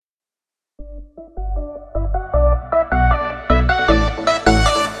Welcome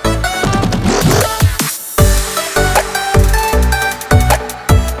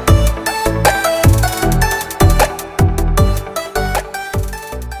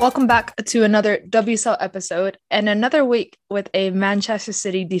back to another WSL episode and another week with a Manchester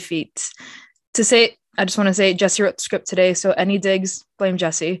City defeat. I just want to say Jesse wrote the script today, so any digs, blame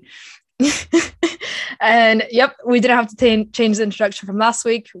Jesse. And yep, we didn't have to change the introduction from last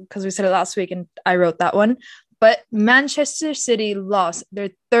week because we said it last week and I wrote that one. But Manchester City lost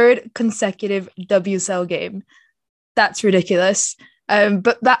their third consecutive WSL game. That's ridiculous.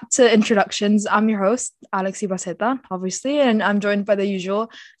 But back to introductions. I'm your host, Alexi Baceta, obviously, and I'm joined by the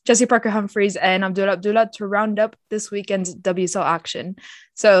usual Jesse Parker Humphreys and Abdullah to round up this weekend's WSL action.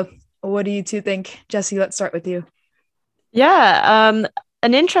 So what do you two think? Jesse, let's start with you. Yeah,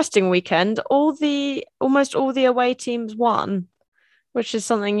 an interesting weekend. Almost all the away teams won, which is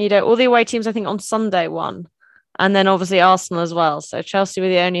something, all the away teams, I think, on Sunday won. And then obviously Arsenal as well. So Chelsea were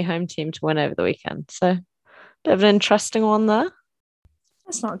the only home team to win over the weekend. So bit of an interesting one there.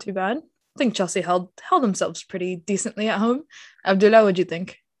 That's not too bad. I think Chelsea held themselves pretty decently at home. Abdullah, what do you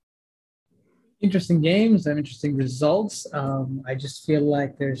think? Interesting games and interesting results. I just feel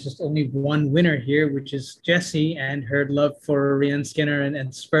like there's just only one winner here, which is Jessie and her love for Rhian Skinner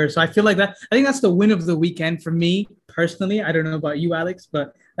and Spurs. So I feel like I think that's the win of the weekend for me personally. I don't know about you, Alex,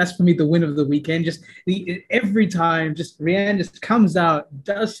 but that's for me the win of the weekend. Just every time, just Rhian just comes out,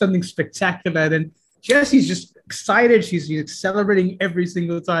 does something spectacular, and Jessie's just excited. She's celebrating every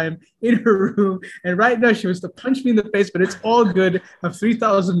single time in her room. And right now she wants to punch me in the face, but it's all good. I'm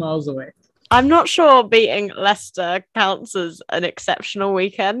 3,000 miles away. I'm not sure beating Leicester counts as an exceptional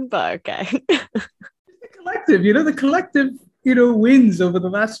weekend, but okay. The collective, wins over the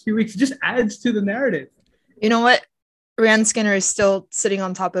last few weeks. It just adds to the narrative. You know what? Rhian Skinner is still sitting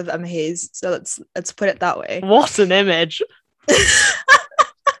on top of Emma Hayes. So let's put it that way. What an image.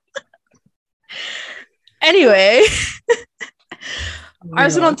 Anyway,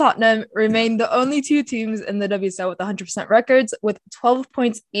 Arsenal and Tottenham remain the only two teams in the WSL with 100% records with 12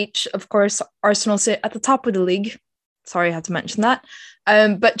 points each. Of course, Arsenal sit at the top of the league. Sorry, I had to mention that.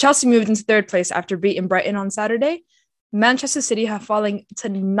 But Chelsea moved into third place after beating Brighton on Saturday. Manchester City have fallen to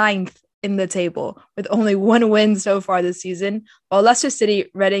ninth in the table with only one win so far this season, while Leicester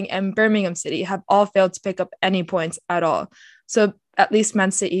City, Reading, and Birmingham City have all failed to pick up any points at all. So at least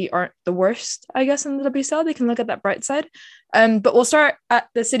Man City aren't the worst, I guess, in the WSL. They can look at that bright side. But we'll start at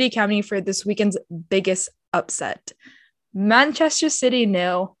the City Academy for this weekend's biggest upset. Manchester City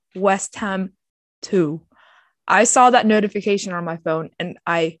 0, West Ham 2. I saw that notification on my phone and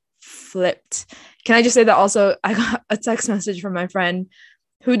I flipped. Can I just say that also I got a text message from my friend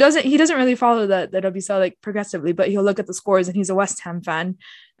who doesn't really follow the WSL like progressively, but he'll look at the scores and he's a West Ham fan.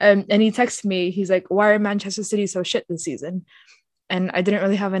 And he texted me, he's like, why are Manchester City so shit this season? And I didn't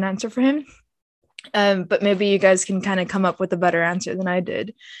really have an answer for him. But maybe you guys can kind of come up with a better answer than I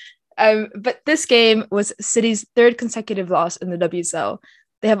did. But this game was City's third consecutive loss in the WSL.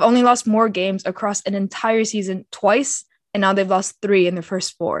 They have only lost more games across an entire season twice, and now they've lost 3 in their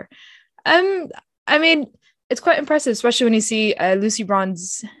first 4. I mean, it's quite impressive, especially when you see Lucy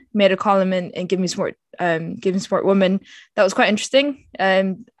Bronze made a column in Give Me Sport Woman. That was quite interesting.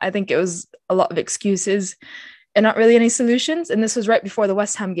 I think it was a lot of excuses and not really any solutions. And this was right before the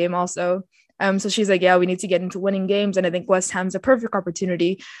West Ham game also. So she's like, yeah, we need to get into winning games. And I think West Ham's a perfect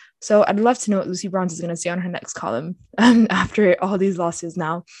opportunity. So I'd love to know what Lucy Bronze is going to say on her next column after all these losses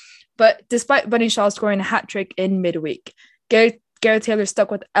now. But despite Bunny Shaw scoring a hat trick in midweek, Gareth Taylor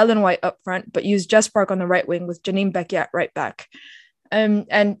stuck with Ellen White up front, but used Jess Park on the right wing with Janine Becky at right back.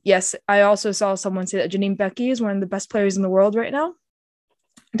 And yes, I also saw someone say that Janine Becky is one of the best players in the world right now.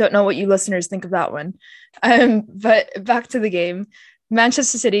 Don't know what you listeners think of that one. But back to the game.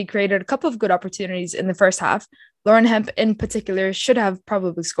 Manchester City created a couple of good opportunities in the first half. Lauren Hemp in particular should have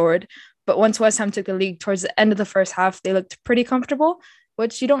probably scored. But once West Ham took the lead towards the end of the first half, they looked pretty comfortable,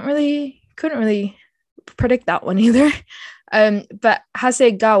 which couldn't really predict that one either. But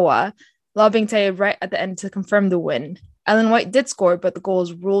Hasegawa lobbing Tay right at the end to confirm the win. Ellen White did score, but the goal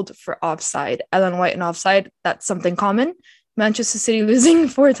was ruled for offside. Ellen White and offside, that's something common. Manchester City losing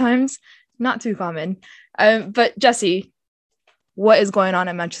 4 times, not too common. But Jesse, what is going on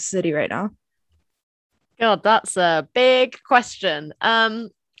at Manchester City right now? God, that's a big question,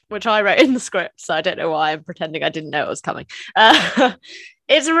 which I wrote in the script, so I don't know why I'm pretending I didn't know it was coming.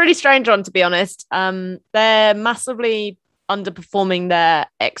 It's a really strange one, to be honest. They're massively underperforming their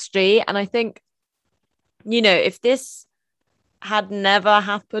XG, and I think, if this had never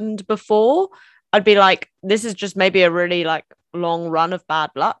happened before, I'd be like, this is just maybe a really long run of bad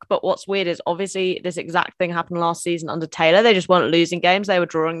luck. But what's weird is obviously this exact thing happened last season under Taylor. They just weren't losing games. They were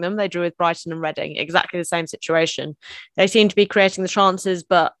drawing them. They drew with Brighton and Reading. Exactly the same situation. They seemed to be creating the chances,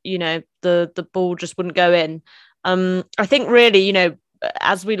 but, the ball just wouldn't go in. I think really,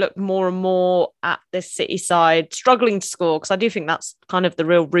 as we look more and more at this City side struggling to score, because I do think that's kind of the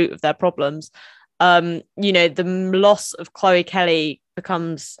real root of their problems, the loss of Chloe Kelly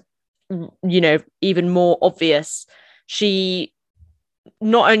becomes, even more obvious. She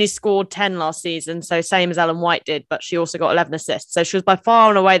not only scored 10 last season, so same as Ellen White did, but she also got 11 assists. So she was by far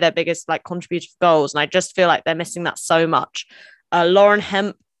and away their biggest contributor of goals. And I just feel like they're missing that so much. Lauren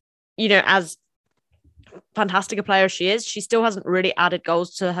Hemp, as fantastic a player as she is, she still hasn't really added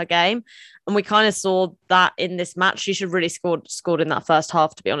goals to her game. And we kind of saw that in this match. She should really scored in that first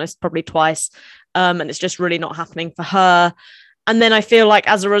half, to be honest, probably twice. And it's just really not happening for her. And then I feel like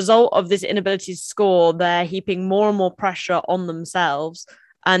as a result of this inability to score, they're heaping more and more pressure on themselves.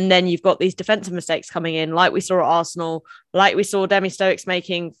 And then you've got these defensive mistakes coming in, like we saw at Arsenal, like we saw Demi Stokes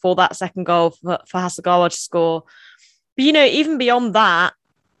making for that second goal for Hasegawa to score. But, even beyond that,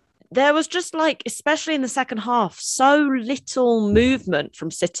 there was just especially in the second half, so little movement from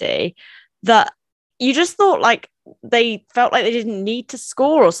City that you just thought they felt like they didn't need to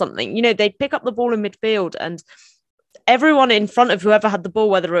score or something. They'd pick up the ball in midfield and everyone in front of whoever had the ball,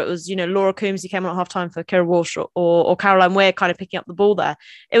 whether it was, Laura Coombs, who came on at halftime for Kira Walsh or Caroline Weir kind of picking up the ball there.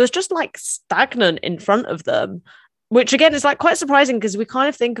 It was just stagnant in front of them, which again is quite surprising because we kind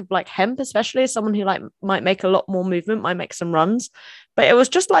of think of Hemp, especially as someone who might make a lot more movement, might make some runs. But it was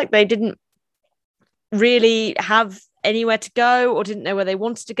just they didn't really have anywhere to go or didn't know where they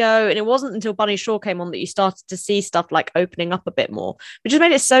wanted to go. And it wasn't until Bunny Shaw came on that you started to see stuff opening up a bit more, which has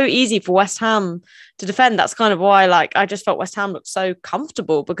made it so easy for West Ham to defend. That's kind of why I just felt West Ham looked so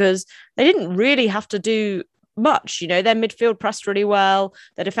comfortable because they didn't really have to do much. Their midfield pressed really well.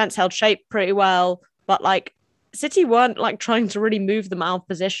 Their defense held shape pretty well. But City weren't trying to really move them out of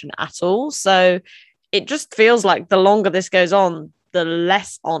position at all. So it just feels like the longer this goes on, the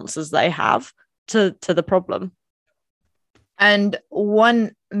less answers they have to the problem. And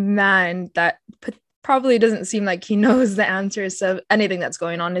one man that probably doesn't seem like he knows the answers to anything that's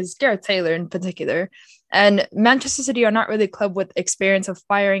going on is Gareth Taylor in particular. And Manchester City are not really a club with experience of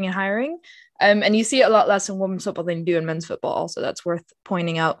firing and hiring. And you see it a lot less in women's football than you do in men's football. Also, that's worth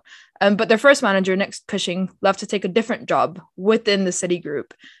pointing out. But their first manager, Nick Cushing, left to take a different job within the City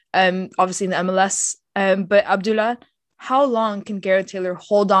group, obviously in the MLS. But Abdullah, how long can Gareth Taylor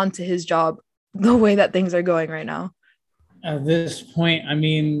hold on to his job the way that things are going right now? At this point,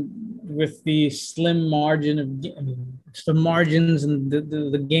 with the slim margin of the margins and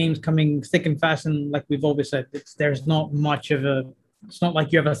the games coming thick and fast, and like we've always said, there's not much of it's not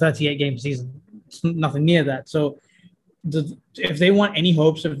like you have a 38 game season. It's nothing near that. So if they want any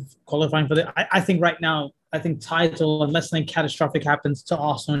hopes of qualifying for I think right now, title, unless something catastrophic happens to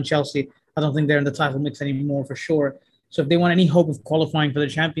Arsenal and Chelsea, I don't think they're in the title mix anymore for sure. So if they want any hope of qualifying for the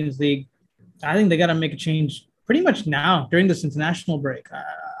Champions League, I think they got to make a change pretty much now during this international break.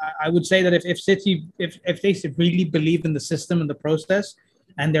 I would say that if City, if they really believe in the system and the process,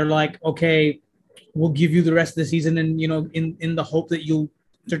 and they're okay, we'll give you the rest of the season, and in the hope that you'll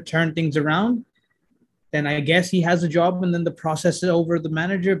turn things around, then I guess he has a job, and then the process is over the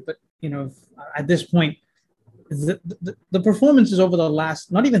manager. But at this point, the performances over the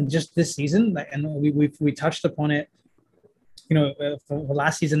last, not even just this season, and we touched upon it, for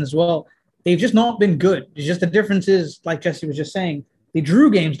last season as well. They've just not been good. It's just the difference is, like Jesse was just saying, they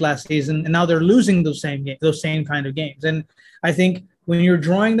drew games last season and now they're losing those same kind of games. And I think when you're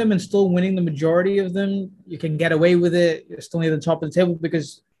drawing them and still winning the majority of them, you can get away with it. You're still near the top of the table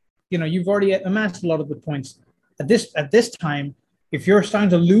because, you've already amassed a lot of the points. At this time, if you're starting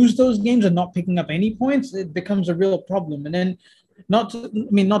to lose those games and not picking up any points, it becomes a real problem. And then not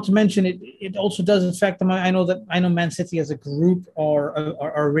to mention it also does affect them. I know Man City as a group are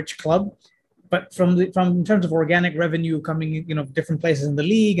a rich club, but from in terms of organic revenue coming, different places in the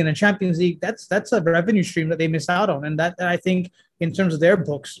league and the Champions League, that's a revenue stream that they miss out on, and that I think in terms of their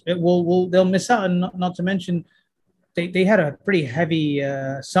books, they'll miss out. And not to mention, they had a pretty heavy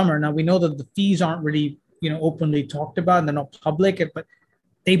summer. Now we know that the fees aren't really openly talked about and they're not public, but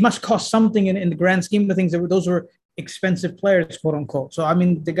they must cost something in the grand scheme of things. Those were expensive players, quote unquote. So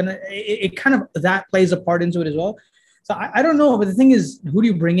they're gonna it kind of that plays a part into it as well. So I don't know, but the thing is, who do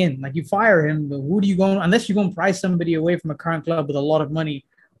you bring in? You fire him, but who do you go unless you're going to price somebody away from a current club with a lot of money?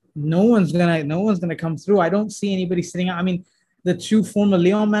 No one's gonna come through. I don't see anybody sitting out. The two former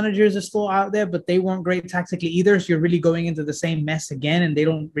Lyon managers are still out there, but they weren't great tactically either. So you're really going into the same mess again, and they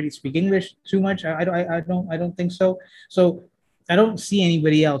don't really speak English too much. I don't think so. So I don't see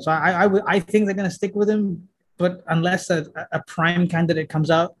anybody else. I think they're going to stick with him, but unless a prime candidate comes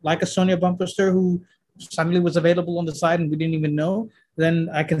out like a Sonia Bumpuster who suddenly was available on the side and we didn't even know, then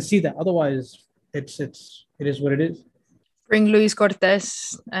I can see that. Otherwise, it is what it is. Bring Luis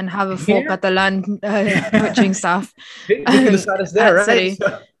Cortes and have a full Catalan coaching staff. Vicky Losada's there, right?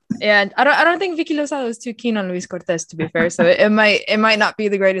 Yeah, I don't think Vicky Losada was too keen on Luis Cortes, to be fair. So it might not be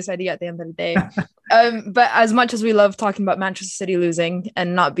the greatest idea at the end of the day. But as much as we love talking about Manchester City losing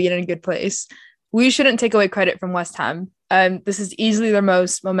and not being in a good place, we shouldn't take away credit from West Ham. This is easily their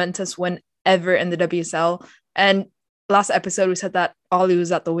most momentous win ever in the WSL. And last episode we said that Ollie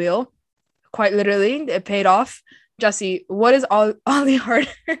was at the wheel. Quite literally, it paid off. Jessie, what is Ollie Harder?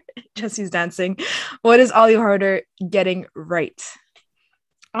 Jessie's dancing. What is Ollie Harder getting right?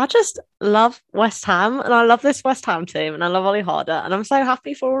 I just love West Ham, and I love this West Ham team, and I love Ollie Harder, and I'm so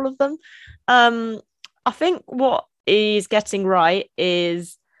happy for all of them. I think what he's getting right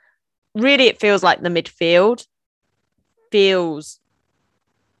is really, it feels like the midfield feels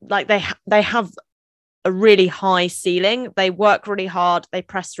like they have a really high ceiling. They work really hard. They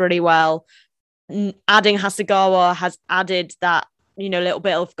press really well. Adding Hasegawa has added that, little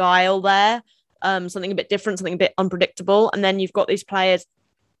bit of guile there, something a bit different, something a bit unpredictable. And then you've got these players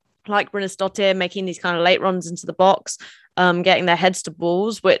like Brynjarsdottir making these kind of late runs into the box, getting their heads to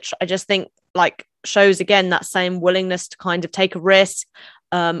balls, which I just think shows again that same willingness to kind of take a risk,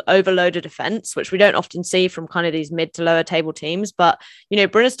 overload a defense, which we don't often see from kind of these mid to lower table teams. But,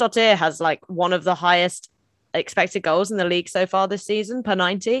 Brynjarsdottir has one of the highest expected goals in the league so far this season per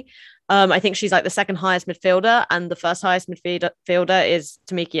 90. I think she's the second highest midfielder, and the first highest midfielder is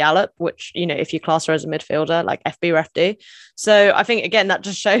Tamiki Yallop, which, if you class her as a midfielder, like FB ref do. So I think, again, that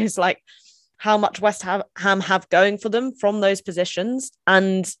just shows how much West Ham have going for them from those positions.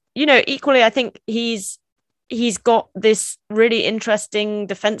 And, equally, I think he's got this really interesting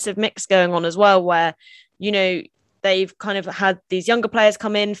defensive mix going on as well, where, they've kind of had these younger players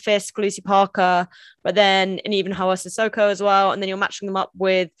come in, Fisk, Lucy Parker, and even Hawa Sissoko as well. And then you're matching them up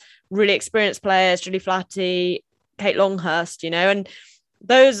with really experienced players, Julie Flatty, Kate Longhurst, and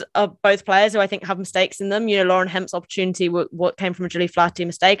those are both players who I think have mistakes in them. Lauren Hemp's opportunity, what came from a Julie Flatty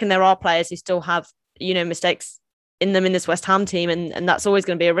mistake. And there are players who still have, mistakes in them in this West Ham team. And that's always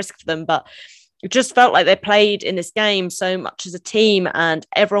going to be a risk for them. But it just felt like they played in this game so much as a team, and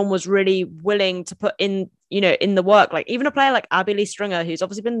everyone was really willing to put in, in the work. Even a player like Abby Lee Stringer, who's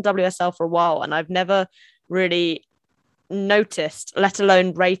obviously been in WSL for a while, and I've never really noticed, let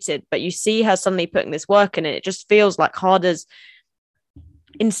alone rated, but you see her suddenly putting this work in it. It just feels like Harder's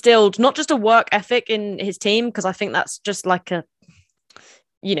instilled not just a work ethic in his team, because I think that's just an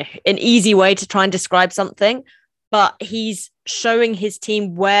easy way to try and describe something, but he's showing his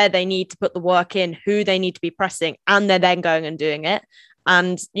team where they need to put the work in, who they need to be pressing, and they're then going and doing it.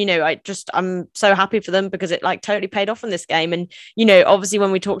 And, I'm so happy for them because it totally paid off in this game. And, obviously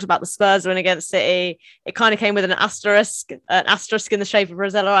when we talked about the Spurs win against City, it kind of came with an asterisk in the shape of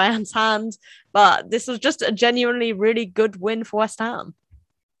Rosella Ian's hand. But this was just a genuinely really good win for West Ham.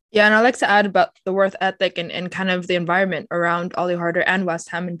 Yeah, and I'd like to add about the work ethic and kind of the environment around Ollie Harder and West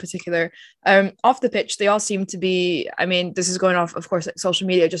Ham in particular. Off the pitch, they all seem to be, this is going off, of course, social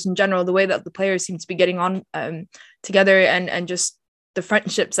media, just in general, the way that the players seem to be getting on together and just the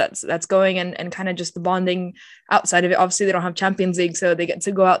friendships that's going and kind of just the bonding outside of it. Obviously, they don't have Champions League, so they get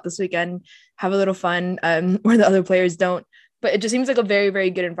to go out this weekend, have a little fun where the other players don't. But it just seems like a very,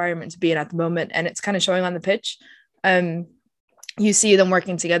 very good environment to be in at the moment, and it's kind of showing on the pitch. You see them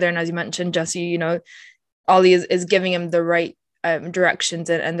working together, and as you mentioned, Jessie, Ollie is giving him the right directions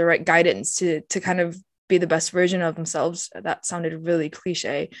and the right guidance to kind of be the best version of themselves. That sounded really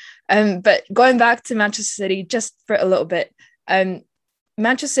cliche. But going back to Manchester City just for a little bit,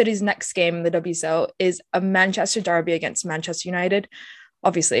 Manchester City's next game in the WSL is a Manchester derby against Manchester United,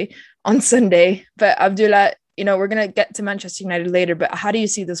 obviously, on Sunday. But Abdullah, we're going to get to Manchester United later, but how do you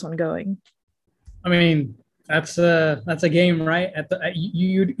see this one going? That's a game, right?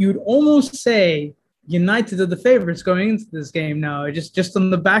 You'd almost say United are the favorites going into this game now. Just on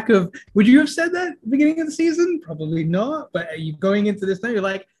the back of, would you have said that at the beginning of the season? Probably not. But you going into this now, you're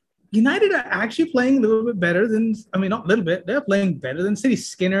like, United are actually playing a little bit better than, not a little bit, they're playing better than City.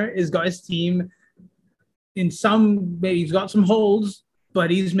 Skinner has got his team in maybe he's got some holes, but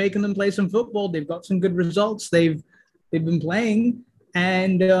he's making them play some football. They've got some good results. They've been playing.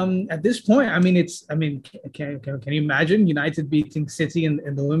 And at this point, can you imagine United beating City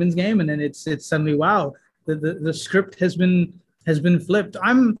in the women's game? And then it's suddenly, wow, the script has been flipped.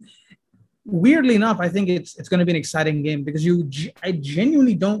 weirdly enough, I think it's going to be an exciting game because I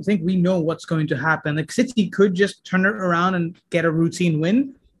genuinely don't think we know what's going to happen. Like City could just turn it around and get a routine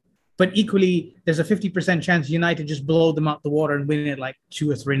win, but equally, there's a 50% chance United just blow them out the water and win it like 2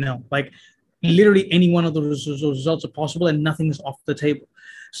 or 3-0. Like literally any one of those results are possible and nothing's off the table.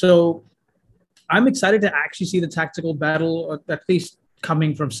 So I'm excited to actually see the tactical battle, at least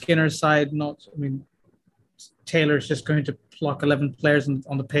coming from Skinner's side. Not, I mean, Taylor's just going to pluck 11 players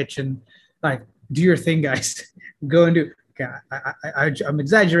on the pitch and like, do your thing, guys. Go and do. Okay, I'm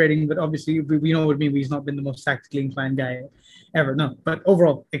exaggerating, but obviously we know what I mean. He's not been the most tactically inclined guy ever. No, but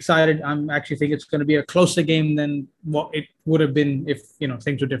overall excited. I'm actually think it's going to be a closer game than what it would have been if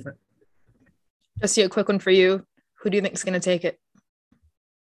things were different. Just a quick one for you. Who do you think is going to take it?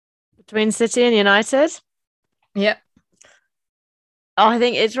 Between City and United? Yeah. Oh, I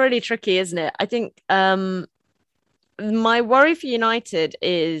think it's really tricky, isn't it? I think my worry for United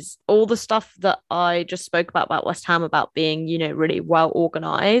is all the stuff that I just spoke about West Ham, about being, really well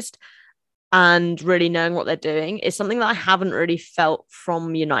organised and really knowing what they're doing, is something that I haven't really felt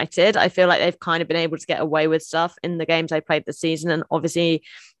from United. I feel like they've kind of been able to get away with stuff in the games they played this season. And obviously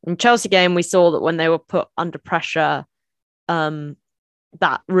in Chelsea game, we saw that when they were put under pressure,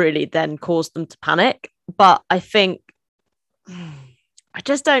 that really then caused them to panic. But I think, I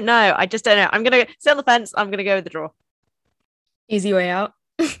just don't know. I'm going to sit on the fence. I'm going to go with the draw. Easy way out.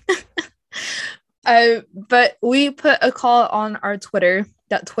 But we put a call on our Twitter,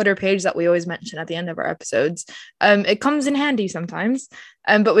 that Twitter page that we always mention at the end of our episodes. It comes in handy sometimes.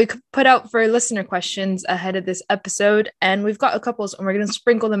 But we put out for listener questions ahead of this episode, and we've got a couple, and we're going to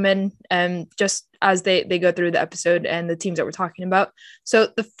sprinkle them in just as they go through the episode and the teams that we're talking about. So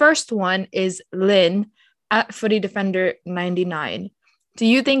the first one is Lynn at Footy Defender 99. Do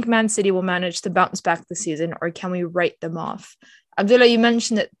you think Man City will manage to bounce back this season, or can we write them off? Abdullah, you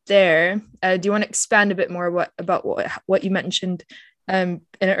mentioned it there. Do you want to expand a bit more about what you mentioned in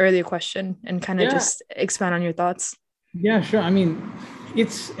an earlier question and kind of just expand on your thoughts? Yeah, sure. I mean,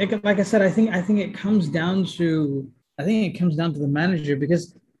 it's like I said. I think it comes down to the manager,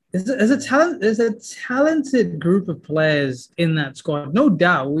 because there's a talented group of players in that squad, no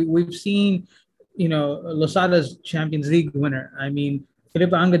doubt. We've seen, Losada's Champions League winner. I mean,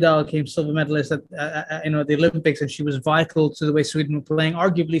 Philippa Angadal came silver medalist at the Olympics, and she was vital to the way Sweden were playing.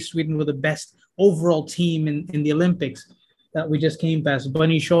 Arguably, Sweden were the best overall team in the Olympics that we just came past.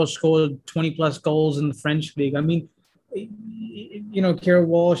 Bunny Shaw scored 20 plus goals in the French league. I mean, Kira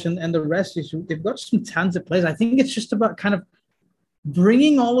Walsh and the rest, they've got some talented players. I think it's just about kind of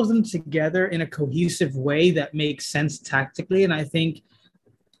bringing all of them together in a cohesive way that makes sense tactically. And I think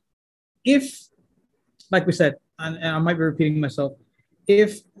if, like we said, and I might be repeating myself,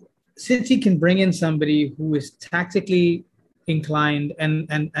 if City can bring in somebody who is tactically inclined,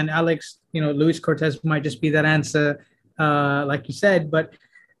 and Alex, Luis Cortez might just be that answer, like you said, but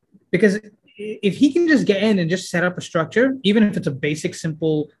because if he can just get in and just set up a structure, even if it's a basic,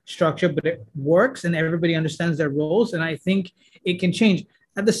 simple structure, but it works and everybody understands their roles, and I think it can change.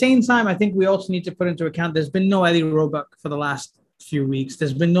 At the same time, I think we also need to put into account there's been no Ellie Roebuck for the last few weeks.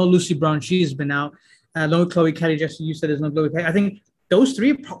 There's been no Lucy Brown. She's been out. No Chloe Kelly. Jesse, you said there's no Chloe Kelly. I think those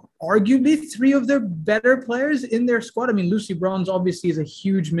three, arguably three of their better players in their squad. I mean, Lucy Bronze obviously is a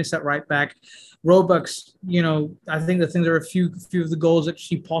huge miss at right back. Roebuck's, I think there are a few of the goals that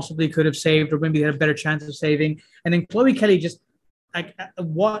she possibly could have saved, or maybe had a better chance of saving. And then Chloe Kelly, just like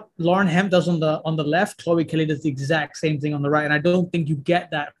what Lauren Hemp does on the left, Chloe Kelly does the exact same thing on the right. And I don't think you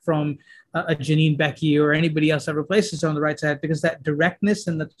get that from a Janine Becky or anybody else that replaces her on the right side, because that directness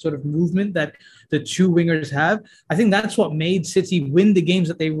and that sort of movement that the two wingers have, I think that's what made City win the games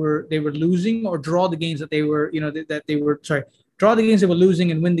that they were losing, or draw the games that they were, draw the games they were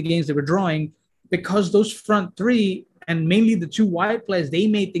losing and win the games they were drawing, because those front three, and mainly the two wide players, they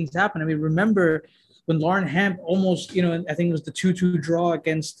made things happen. I mean, remember when Lauren Hemp almost, I think it was the 2-2 draw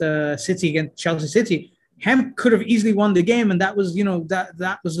against Chelsea City, Hemp could have easily won the game, and that was,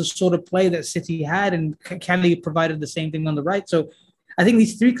 that was the sort of play that City had, and Kelly provided the same thing on the right. So I think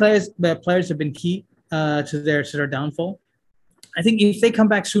these three players have been key to their downfall. I think if they come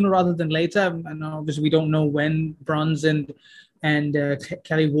back sooner rather than later, and obviously we don't know when Bronze and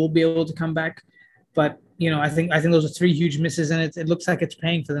Kelly will be able to come back, but I think those are three huge misses, and it looks like it's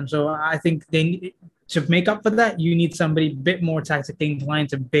paying for them. So I think to make up for that, you need somebody a bit more tactically inclined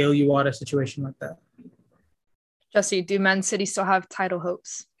to bail you out of a situation like that. Jesse, do Man City still have title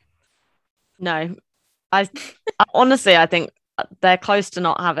hopes? No. I honestly, I think they're close to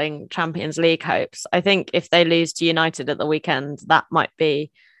not having Champions League hopes. I think if they lose to United at the weekend, that might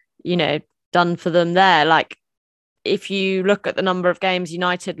be, done for them there. Like, if you look at the number of games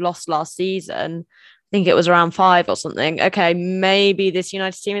United lost last season, I think it was around 5 or something. Okay, maybe this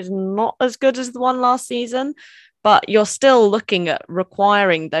United team is not as good as the one last season, but you're still looking at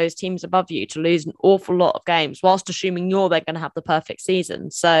requiring those teams above you to lose an awful lot of games whilst assuming they're going to have the perfect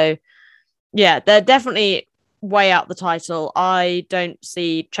season. So, yeah, they're definitely way out the title. I don't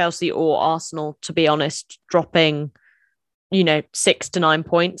see Chelsea or Arsenal, to be honest, dropping 6 to 9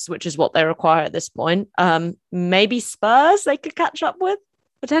 points, which is what they require at this point. Maybe Spurs they could catch up with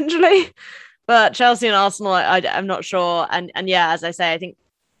potentially, but Chelsea and Arsenal, I'm not sure. And yeah, as I say, I think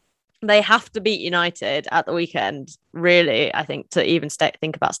they have to beat United at the weekend, really, I think, to even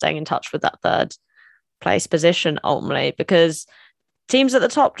think about staying in touch with that third place position ultimately, because teams at the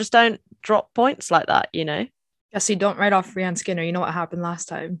top just don't drop points like that, Jesse, don't write off Rhian Skinner. You know what happened last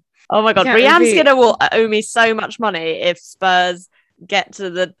time. Oh my God, Rhian Skinner will owe me so much money if Spurs get to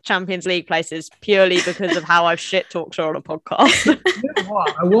the Champions League places purely because of how I've shit talked her on a podcast. You know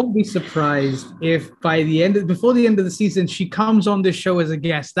what? I won't be surprised if before the end of the season, she comes on this show as a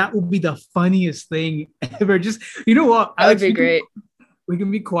guest. That would be the funniest thing ever. Just, you know what? That would be great. We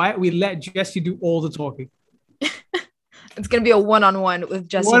can be quiet. We let Jesse do all the talking. It's going to be a one-on-one with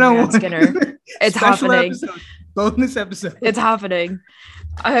Jesse and Rhian Skinner. It's happening. Bonus episode. It's happening.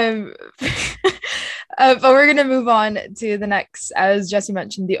 But we're going to move on to the next, as Jesse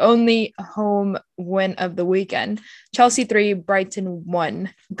mentioned, the only home win of the weekend. Chelsea 3, Brighton 1.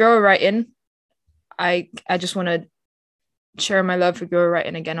 Guro Reiten. I just want to share my love for Guro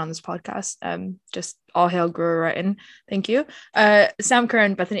Reiten again on this podcast. Just all hail Guro Reiten. Thank you. Sam Kerr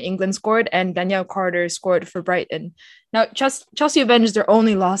and Bethany England scored, and Danielle Carter scored for Brighton. Now, Chelsea avenged their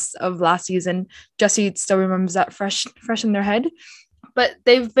only loss of last season. Jesse still remembers that fresh in their head. But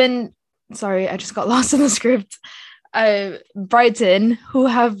they've been... Sorry, I just got lost in the script. Brighton, who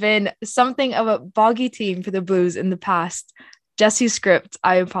have been something of a boggy team for the Blues in the past. Jesse's script.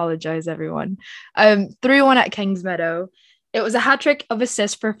 I apologize, everyone. 3-1 at Kingsmeadow. It was a hat-trick of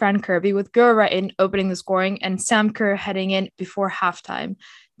assists for Fran Kirby, with Guro Reiten opening the scoring and Sam Kerr heading in before halftime.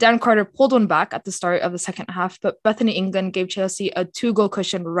 Dan Carter pulled one back at the start of the second half, but Bethany England gave Chelsea a 2-goal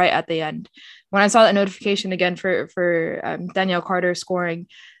cushion right at the end. When I saw that notification again for Danielle Carter scoring,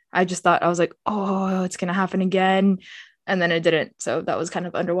 I just thought, I was like, oh, it's going to happen again. And then it didn't. So that was kind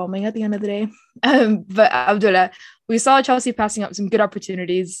of underwhelming at the end of the day. But Abdullah, we saw Chelsea passing up some good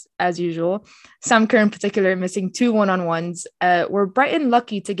opportunities as usual. Sam Kerr in particular missing 2 1-on-1s. Were Brighton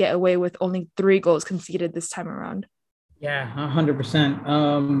lucky to get away with only 3 goals conceded this time around? Yeah,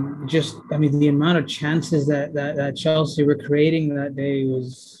 100%. The amount of chances that Chelsea were creating that day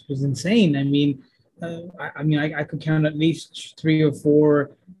was insane. I could count at least 3 or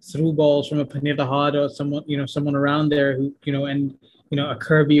 4 through balls from a Panetta Had or someone around there who, a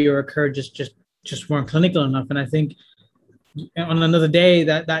Kirby or a Kerr just weren't clinical enough. And I think on another day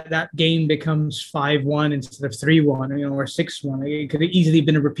that game becomes 5-1 instead of 3-1, or 6-1. It could have easily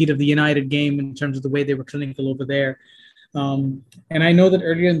been a repeat of the United game in terms of the way they were clinical over there. And I know that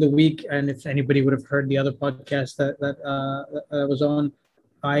earlier in the week, and if anybody would have heard the other podcast that was on,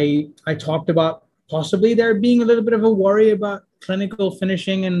 I talked about possibly there being a little bit of a worry about clinical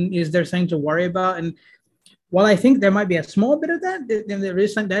finishing, and is there something to worry about? And while I think there might be a small bit of that, there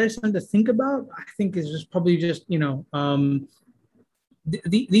is something to think about. I think it's just probably just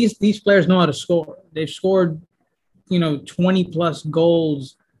these players know how to score. They've scored 20 plus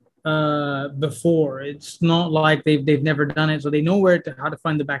goals before. It's not like they've never done it, so they know how to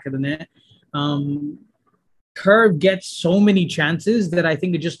find the back of the net. Kerr gets so many chances that I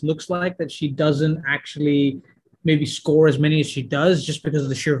think it just looks like that she doesn't actually maybe score as many as she does just because of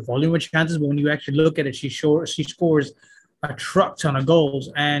the sheer volume of chances. But when you actually look at it, she scores a truck ton of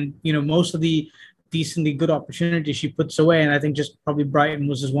goals, and most of the decently good opportunities she puts away. And I think just probably Brighton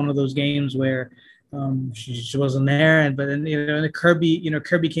was just one of those games where she just wasn't there. And the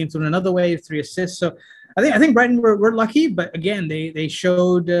Kirby came through in another way, 3 assists. So I think Brighton were lucky, but again they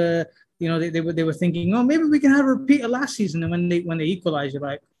showed. They were thinking, oh, maybe we can have a repeat of last season. And when they equalize, you're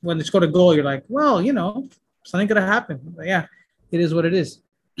like, when they scored a goal, you're like, well, something could have happened. But yeah, it is what it is.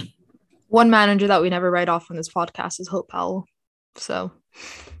 One manager that we never write off on this podcast is Hope Powell. So,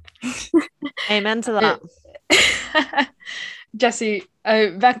 amen to that. Jesse,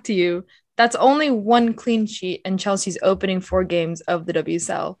 back to you. That's only 1 clean sheet in Chelsea's opening 4 games of the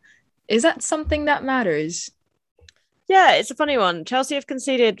WSL. Is that something that matters? Yeah, it's a funny one. Chelsea have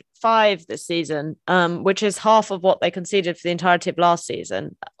conceded 5 this season, which is half of what they conceded for the entirety of last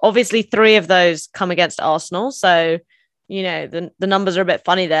season. Obviously, 3 of those come against Arsenal. So, the numbers are a bit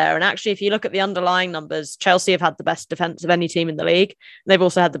funny there. And actually, if you look at the underlying numbers, Chelsea have had the best defense of any team in the league. They've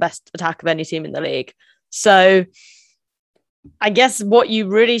also had the best attack of any team in the league. So I guess what you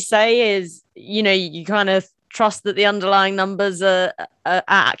really say is, you kind of trust that the underlying numbers are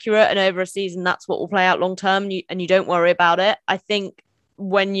accurate, and over a season, that's what will play out long term, and you don't worry about it. I think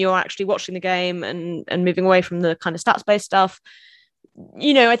when you're actually watching the game and moving away from the kind of stats-based stuff,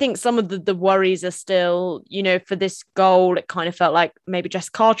 I think some of the worries are still, for this goal, it kind of felt like maybe Jess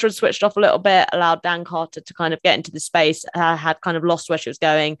Carter had switched off a little bit, allowed Dan Carter to kind of get into the space, had kind of lost where she was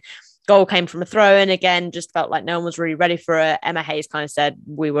going. Goal came from a throw in again, just felt like no one was really ready for it. Emma Hayes kind of said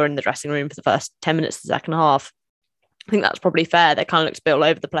we were in the dressing room for the first 10 minutes of the second half. I think that's probably fair. They kind of looked a bit all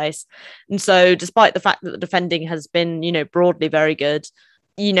over the place. And so despite the fact that the defending has been, broadly very good,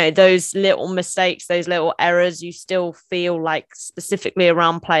 those little mistakes, those little errors, you still feel like specifically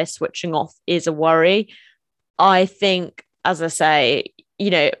around player switching off is a worry. I think, as I say,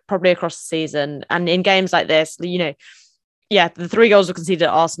 probably across the season and in games like this, yeah, the 3 goals were conceded at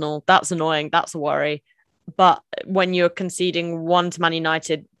Arsenal. That's annoying. That's a worry. But when you're conceding 1 to Man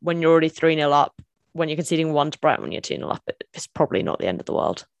United, when you're already 3-0 up, when you're conceding 1 to Brighton, when you're 2-0 up, it's probably not the end of the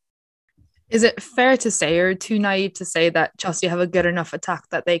world. Is it fair to say, or too naive to say, that Chelsea have a good enough attack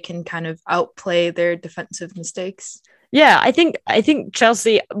that they can kind of outplay their defensive mistakes? Yeah, I think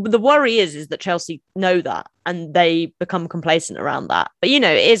Chelsea, the worry is that Chelsea know that and they become complacent around that. But, it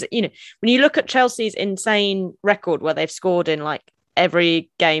is, when you look at Chelsea's insane record where they've scored in like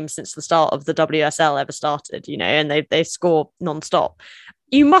every game since the start of the WSL ever started, and they score non-stop,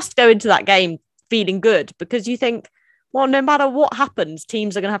 you must go into that game feeling good, because you think, well, no matter what happens,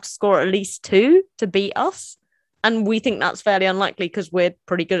 teams are going to have to score at least 2 to beat us. And we think that's fairly unlikely because we're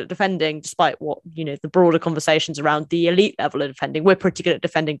pretty good at defending, despite what, the broader conversations around the elite level of defending. We're pretty good at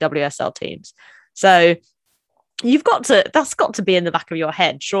defending WSL teams. So that's got to be in the back of your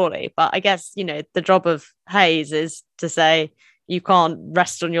head, surely. But I guess, the job of Hayes is to say you can't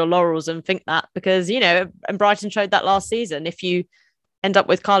rest on your laurels and think that, because, and Brighton showed that last season. If you end up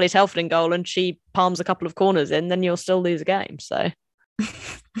with Carly Telford in goal and she palms a couple of corners in, then you'll still lose a game. So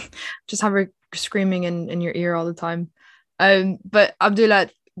just have her screaming in your ear all the time. But Abdullah,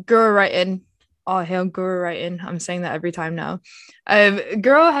 Guro Reiten, oh hail Guro Reiten, I'm saying that every time now.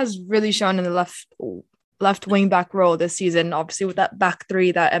 Guro has really shown in the left wing back role this season, obviously with that back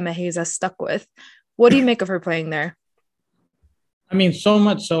 3 that Emma Hayes has stuck with. What do you make of her playing there? I mean, so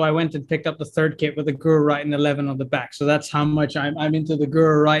much so I went and picked up the 3rd kit with the Guro Reiten 11 on the back. So that's how much I'm into the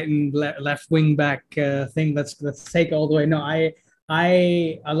Guro Reiten left wing back thing. Let's take all the way. No,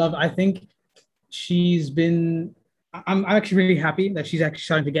 I think she's been, I'm actually really happy that she's actually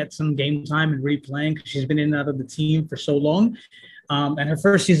starting to get some game time and replaying, because she's been in and out of the team for so long. And her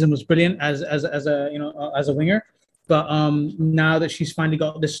first season was brilliant as a winger. But now that she's finally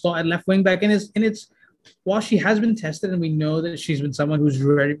got this slot at left wing back, and it's while she has been tested and we know that she's been someone who's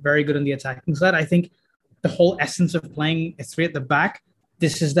very, very good on the attacking side, I think the whole essence of playing a 3 at the back,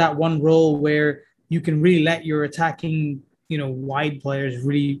 this is that one role where you can really let your attacking, wide players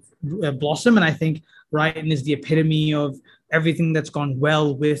really blossom. And I think Reiten is the epitome of everything that's gone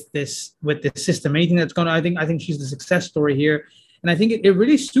well with this system. Anything that's gone, I think she's the success story here. And I think it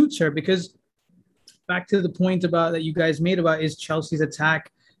really suits her, because back to the point about that you guys made about, is Chelsea's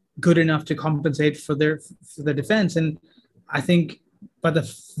attack good enough to compensate for the defense? And I think by the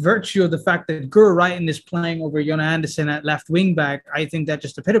virtue of the fact that Guro Reiten is playing over Jonna Andersson at left wing back, I think that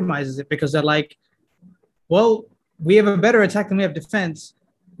just epitomizes it, because they're like, well, we have a better attack than we have defense.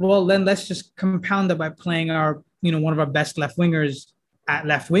 Well, then let's just compound that by playing our, one of our best left wingers at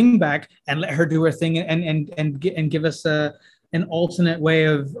left wing back and let her do her thing and give us an alternate way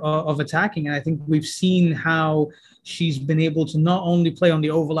of attacking. And I think we've seen how she's been able to not only play on the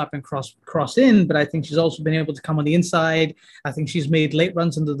overlap and cross in, but I think she's also been able to come on the inside. I think she's made late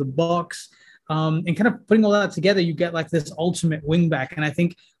runs into the box, and kind of putting all that together, you get like this ultimate wing back. And I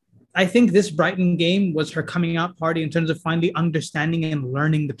think this Brighton game was her coming out party in terms of finally understanding and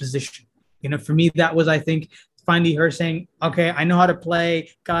learning the position. For me, that was, I think, finally her saying, okay, I know how to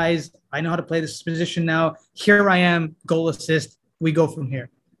play, guys. I know how to play this position now. Here I am, goal assist. We go from here.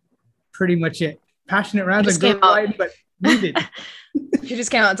 Pretty much it. Passionate rounds and good line, but needed. She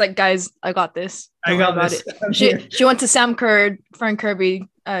just came out. It's like, guys, I got this. I got this. She went to Sam Kerr, Frank Kirby,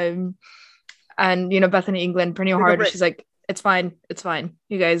 and Bethany England pretty hard. She's like, it's fine.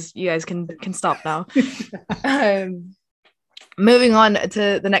 You guys can stop now. Moving on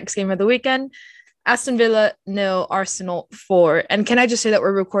to the next game of the weekend. Aston Villa 0, Arsenal 4. And can I just say that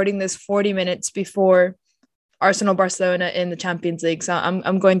we're recording this 40 minutes before Arsenal Barcelona in the Champions League. So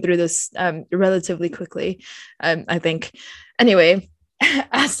I'm going through this relatively quickly, I think. Anyway,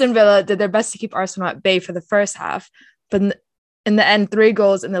 Aston Villa did their best to keep Arsenal at bay for the first half, but in the end, 3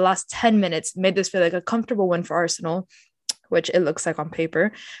 goals in the last 10 minutes made this feel like a comfortable win for Arsenal, which it looks like on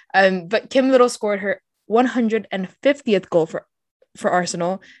paper. But Kim Little scored her 150th goal for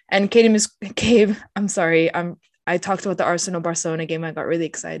Arsenal, and Katie McCabe. I'm sorry, I talked about the Arsenal Barcelona game. I got really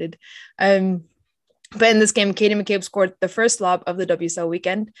excited. But in this game, Katie McCabe scored the first lob of the WSL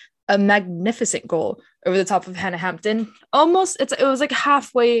weekend, a magnificent goal over the top of Hannah Hampton. It was like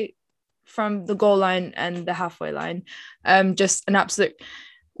halfway from the goal line and the halfway line. Just an absolute.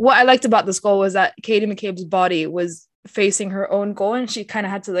 What I liked about this goal was that Katie McCabe's body was facing her own goal, and she kind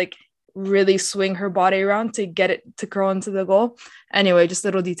of had to like really swing her body around to get it to curl into the goal. Anyway, just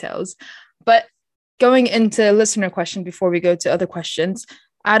little details. But going into listener question before we go to other questions,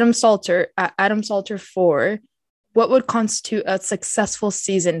 Adam Salter at Adam Salter 4, what would constitute a successful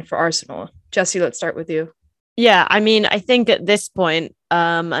season for Arsenal? Jessie, let's start with you. Yeah, I mean, I think at this point,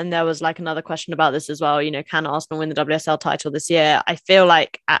 and there was like another question about this as well, you know, can Arsenal win the WSL title this year? I feel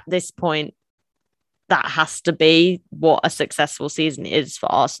like at this point, that has to be what a successful season is for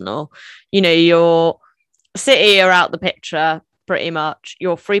Arsenal. You know, your City are out the picture pretty much.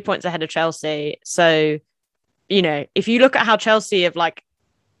 You're 3 points ahead of Chelsea. So, you know, if you look at how Chelsea have like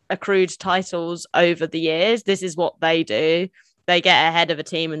accrued titles over the years, this is what they do. They get ahead of a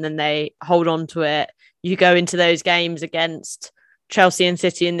team and then they hold on to it. You go into those games against Chelsea and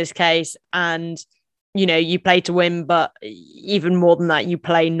City in this case, and you know, you play to win, but even more than that, you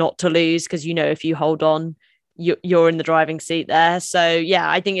play not to lose, because, you know, if you hold on, you're in the driving seat there. So,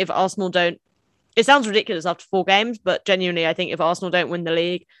 yeah, I think if Arsenal don't, it sounds ridiculous after 4 games, but genuinely, I think if Arsenal don't win the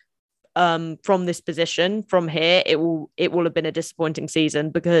league from this position, from here, it will have been a disappointing season,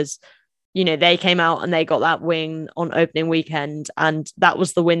 because, you know, they came out and they got that win on opening weekend, and that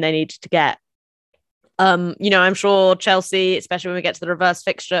was the win they needed to get. You know, I'm sure Chelsea, especially when we get to the reverse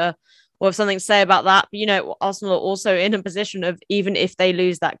fixture, will have something to say about that. But, you know, Arsenal are also in a position of, even if they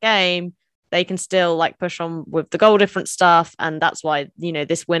lose that game, they can still like push on with the goal difference stuff. And that's why, you know,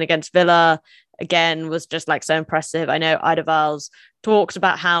 this win against Villa again was just like so impressive. I know Eidevall's talked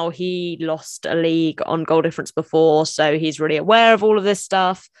about how he lost a league on goal difference before, so he's really aware of all of this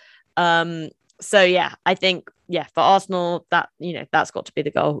stuff. So yeah, I think, yeah, for Arsenal, that, you know, that's got to be the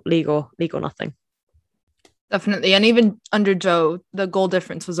goal, league or nothing. Definitely. And even under Joe, the goal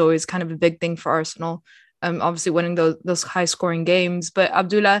difference was always kind of a big thing for Arsenal. Obviously winning those high scoring games. But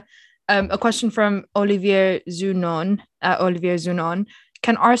Abdullah, a question from Olivier Zunon.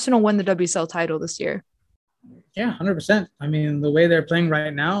 Can Arsenal win the WSL title this year? Yeah, 100%. I mean, the way they're playing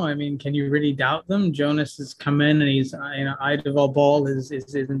right now, I mean, can you really doubt them? Jonas has come in and he's, you know, Eidevall Ball is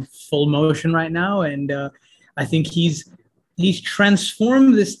in full motion right now. And I think he's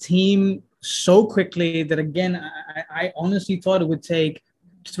transformed this team so quickly that, again, I honestly thought it would take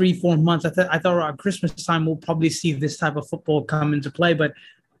 3-4 months. I thought around Christmas time we'll probably see this type of football come into play, but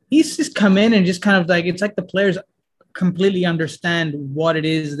he's just come in and just kind of like, it's like the players completely understand what it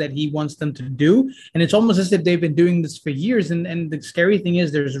is that he wants them to do, and it's almost as if they've been doing this for years. And the scary thing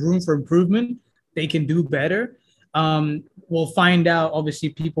is there's room for improvement. They can do better. We'll find out. Obviously,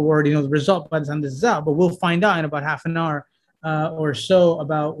 people already know the result by the time this is out, but we'll find out in about half an hour or so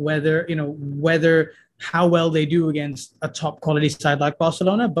about whether how well they do against a top quality side like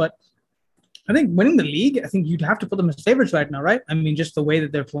Barcelona. But I think winning the league, I think you'd have to put them as favorites right now, right? I mean, just the way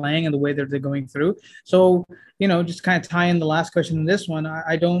that they're playing and the way that they're going through. So, you know, just kind of tie in the last question in this one.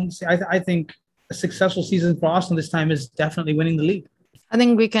 I think a successful season for Arsenal this time is definitely winning the league. I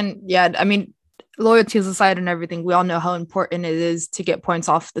think we can, yeah, I mean, loyalties aside and everything, we all know how important it is to get points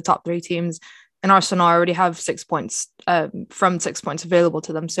off the top 3 teams. And Arsenal already have 6 points from 6 points available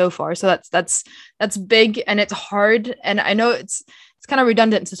to them so far. So that's big, and it's hard. And I know it's kind of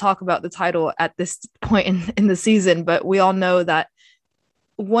redundant to talk about the title at this point in the season, but we all know that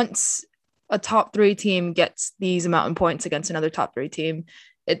once a top 3 team gets these amount of points against another top 3 team,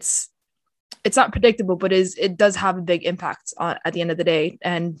 it's not predictable, but it does have a big impact at the end of the day.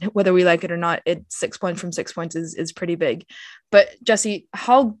 And whether we like it or not, 6 points from 6 points is pretty big. But Jessie,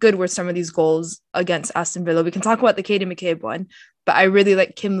 how good were some of these goals against Aston Villa? We can talk about the Katie McCabe one, but I really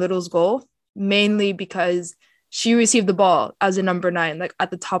like Kim Little's goal, mainly because she received the ball as a number 9, like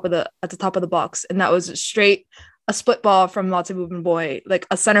at the top of the box, and that was straight a split ball from Lotte Boy, like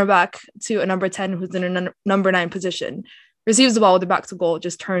a center back to a number 10 who's in a number 9 position, receives the ball with the back to goal,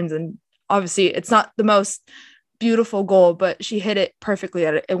 just turns, and obviously it's not the most beautiful goal, but she hit it perfectly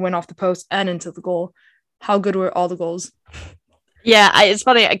at it. It went off the post and into the goal. How good were all the goals? Yeah, it's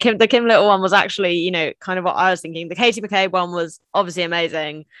funny. The Kim Little one was actually, you know, kind of what I was thinking. The Katie McCabe one was obviously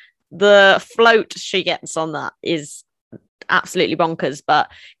amazing. The float she gets on that is absolutely bonkers.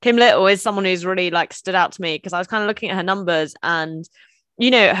 But Kim Little is someone who's really like stood out to me because I was kind of looking at her numbers, and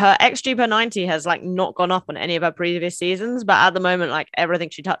her XG per 90 has like not gone up on any of her previous seasons, but at the moment, like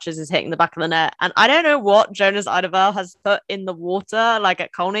everything she touches is hitting the back of the net. And I don't know what Jonas Eidevall has put in the water, like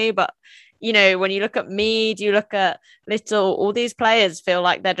at Colney, but when you look at Mead, you look at Little, all these players feel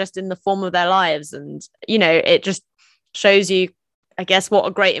like they're just in the form of their lives. And, it just shows you, I guess, what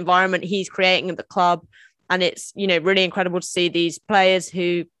a great environment he's creating at the club. And it's, really incredible to see these players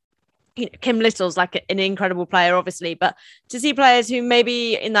who, Kim Little's like an incredible player, obviously, but to see players who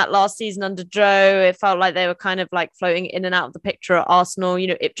maybe in that last season under Joe, it felt like they were kind of like floating in and out of the picture at Arsenal.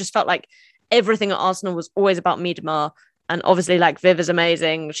 It just felt like everything at Arsenal was always about Miedema. And obviously, like, Viv is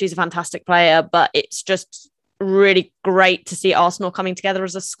amazing. She's a fantastic player, but it's just really great to see Arsenal coming together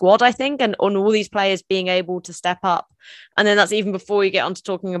as a squad, I think, and on all these players being able to step up. And then that's even before you get on to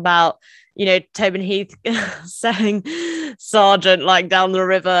talking about, Tobin Heath selling Sargent like down the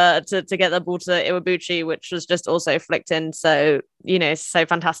river to get the ball to Iwabuchi, which was just also flicked in so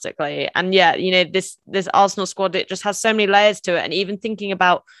fantastically. And this Arsenal squad, it just has so many layers to it. And even thinking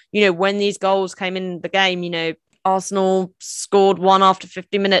about, when these goals came in the game, Arsenal scored one after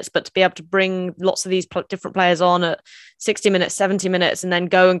 50 minutes, but to be able to bring lots of these different players on at 60 minutes, 70 minutes, and then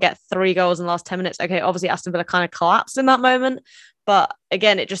go and get 3 goals in the last 10 minutes. Okay, obviously Aston Villa kind of collapsed in that moment. But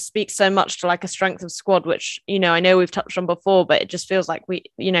again, it just speaks so much to like a strength of squad, which, I know we've touched on before, but it just feels like we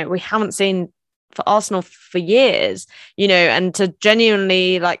haven't seen for Arsenal for years, and to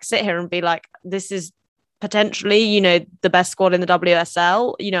genuinely like sit here and be like, this is potentially, the best squad in the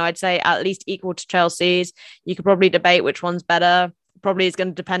WSL, I'd say at least equal to Chelsea's. You could probably debate which one's better. Probably is going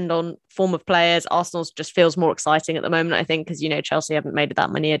to depend on form of players. Arsenal's just feels more exciting at the moment, I think, because, Chelsea haven't made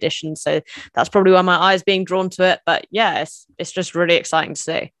that many additions. So that's probably why my eye's being drawn to it. But yeah, it's just really exciting to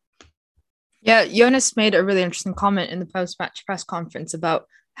see. Yeah, Jonas made a really interesting comment in the post-match press conference about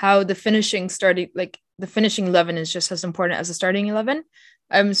how the finishing 11 is just as important as the starting 11.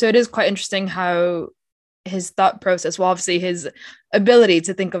 So it is quite interesting how his thought process, well, obviously his ability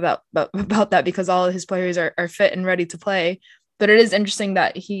to think about that, because all of his players are fit and ready to play. But it is interesting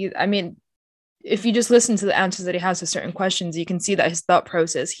that if you just listen to the answers that he has to certain questions, you can see that his thought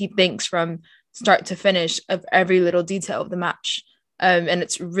process, he thinks from start to finish of every little detail of the match. And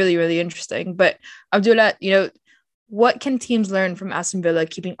it's really, really interesting. But Abdullah, what can teams learn from Aston Villa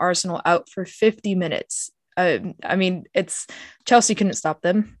keeping Arsenal out for 50 minutes? It's Chelsea couldn't stop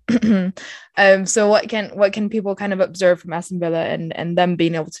them. So what can people kind of observe from Aston Villa and them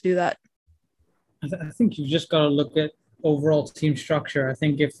being able to do that? I think you've just got to look at overall team structure. I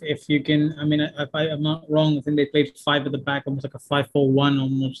think if you can, if I'm not wrong, I think they played 5 at the back, almost like a 5-4-1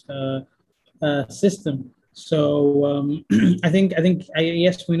 almost system. So I think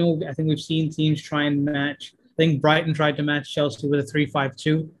yes, we know. I think we've seen teams try and match. I think Brighton tried to match Chelsea with a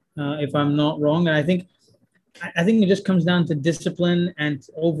 3-5-2, if I'm not wrong. And I think it just comes down to discipline and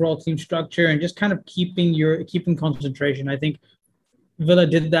overall team structure and just kind of keeping concentration. I think Villa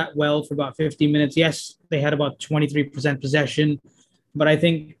did that well for about 50 minutes. Yes, they had about 23% possession, but I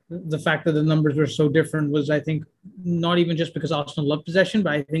think the fact that the numbers were so different was, I think, not even just because Arsenal loved possession,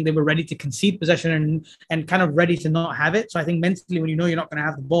 but I think they were ready to concede possession and kind of ready to not have it. So I think mentally, when you're not going to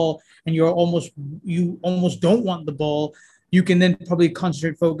have the ball and you almost don't want the ball, you can then probably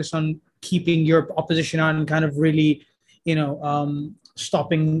concentrate, focus on keeping your opposition on and kind of really,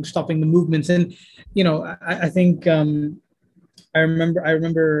 stopping the movements. And, I think I remember I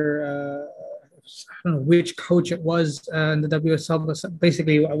don't know which coach it was in the WSL, but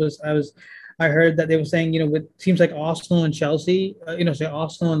basically I heard that they were saying, with teams like Arsenal and Chelsea, say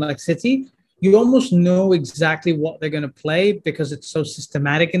Arsenal and like City, you almost know exactly what they're going to play because it's so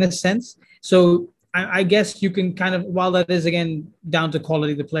systematic in a sense. So I guess you can kind of, while that is again down to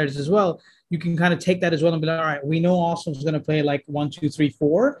quality of the players as well, you can kind of take that as well and be like, all right, we know Arsenal's going to play like 1, 2, 3,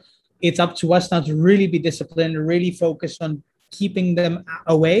 4. It's up to us now to really be disciplined, really focus on keeping them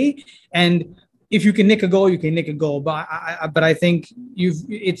away. And if you can nick a goal, you can nick a goal. But I think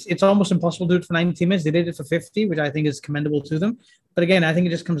it's almost impossible to do it for 90 minutes. They did it for 50, which I think is commendable to them. But again, I think it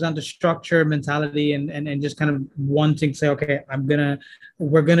just comes down to structure, mentality, and just kind of wanting to say, okay,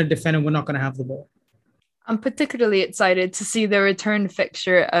 we're gonna defend and we're not gonna have the ball. I'm particularly excited to see the return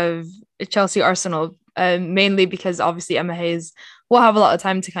fixture of Chelsea Arsenal, mainly because obviously Emma Hayes will have a lot of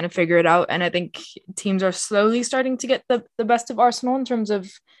time to kind of figure it out. And I think teams are slowly starting to get the best of Arsenal in terms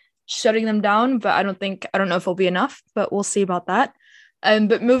of shutting them down. But I don't know if it'll be enough, but we'll see about that.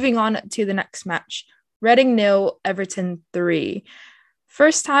 But moving on to the next match, Reading 0, Everton 3.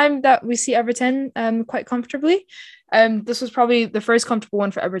 First time that we see Everton quite comfortably. This was probably the first comfortable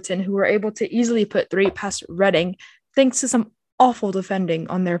one for Everton, who were able to easily put 3 past Reading thanks to some awful defending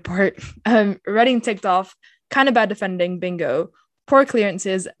on their part. Reading ticked off kind of bad defending, bingo, poor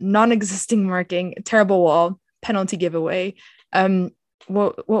clearances, non-existing marking, terrible wall, penalty giveaway.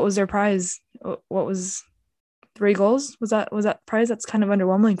 What was their prize? What was 3 goals? Was that prize? That's kind of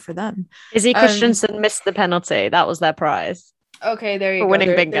underwhelming for them. Izzy Christensen missed the penalty. That was their prize. Okay, there you for go.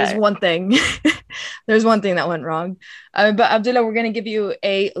 Winning bingo. There's one thing. There's one thing that went wrong. But Abdullah, we're going to give you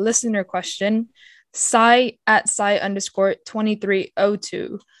a listener question. Sai at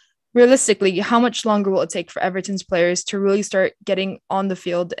Sai_2302. Realistically, how much longer will it take for Everton's players to really start getting on the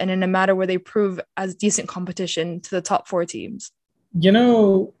field and in a matter where they prove as decent competition to the top 4 teams?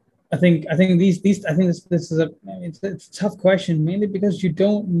 I think this is it's a tough question, mainly because we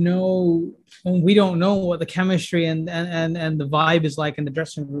don't know what the chemistry and the vibe is like in the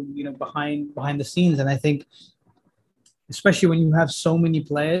dressing room, behind the scenes. And I think, especially when you have so many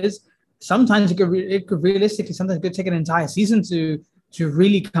players, sometimes it could realistically take an entire season to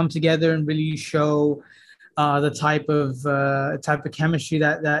really come together and really show the type of chemistry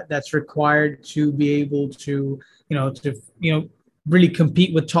that's required to be able to really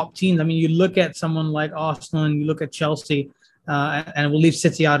compete with top teams. I mean, you look at someone like Arsenal and you look at Chelsea, and we'll leave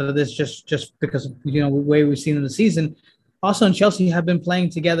City out of this just because of the way we've seen in the season. Arsenal and Chelsea have been playing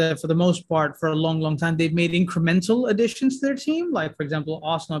together for the most part for a long time. They've made incremental additions to their team. Like, for example,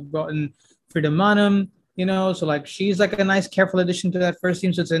 Arsenal have brought in Frida Maanum, so like she's like a nice, careful addition to that first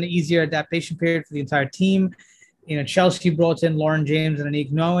team. So it's an easier adaptation period for the entire team. Chelsea brought in Lauren James and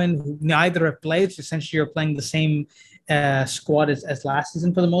Anik Nowen, who neither have played. So essentially, you're playing the same squad as last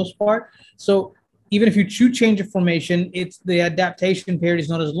season for the most part. So even if you change of formation, it's the adaptation period is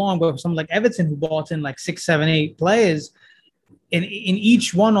not as long. But for someone like Everton, who brought in like 6, 7, 8 players, in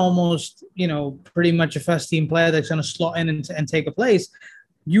each one almost, pretty much a first team player that's going to slot in and take a place,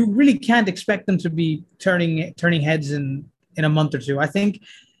 you really can't expect them to be turning heads in a month or two. I think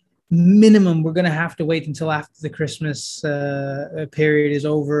minimum we're going to have to wait until after the Christmas period is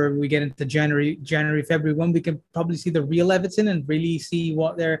over. We get into January, February, when we can probably see the real Everton and really see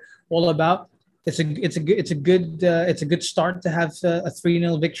what they're all about. It's a good start to have a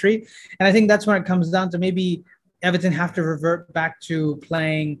 3-0 victory, and I think that's when it comes down to maybe Everton have to revert back to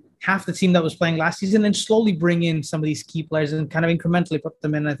playing half the team that was playing last season and slowly bring in some of these key players and kind of incrementally put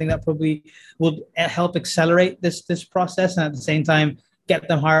them in. I think that probably will help accelerate this process, and at the same time get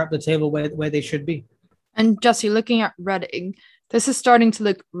them higher up the table where they should be. And Jesse, looking at Reading, this is starting to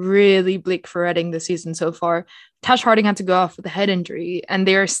look really bleak for Reading this season so far. Tash Harding had to go off with a head injury, and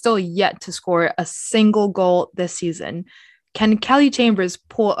they are still yet to score a single goal this season. Can Kelly Chambers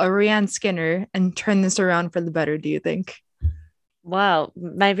pull a Rhian Skinner and turn this around for the better, do you think? Well,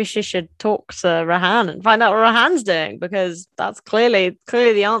 maybe she should talk to Rahan and find out what Rahan's doing, because that's clearly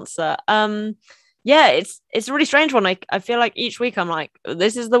the answer. Yeah, it's a really strange one. I feel like each week I'm like,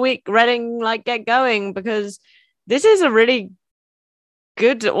 this is the week Reading get going, because this is a really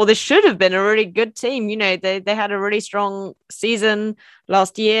good, or this should have been a really good team. They had a really strong season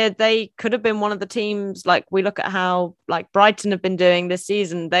last year. They could have been one of the teams, like we look at how Brighton have been doing this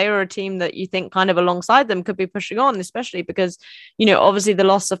season. They were a team that you think kind of alongside them could be pushing on, especially because, obviously the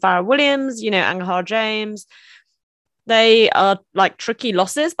loss of Farrah Williams, Anghar James, they are tricky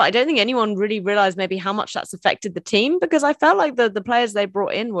losses, but I don't think anyone really realized maybe how much that's affected the team, because I felt like the players they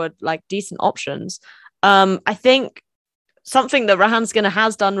brought in were decent options. I think something that Rahan Skinner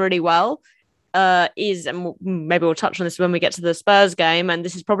has done really well is, and maybe we'll touch on this when we get to the Spurs game, and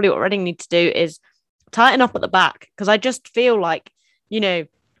this is probably what Reading need to do, is tighten up at the back, because I just feel like,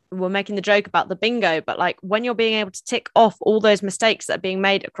 we're making the joke about the bingo, but when you're being able to tick off all those mistakes that are being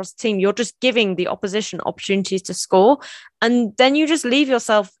made across the team, you're just giving the opposition opportunities to score, and then you just leave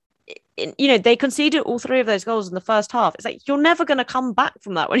yourself they conceded all 3 of those goals in the first half. It's you're never going to come back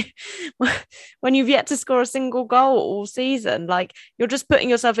from that when you've yet to score a single goal all season. You're just putting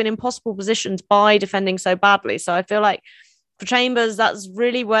yourself in impossible positions by defending so badly. So I feel like for Chambers, that's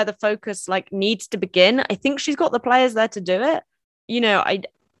really where the focus needs to begin. I think she's got the players there to do it.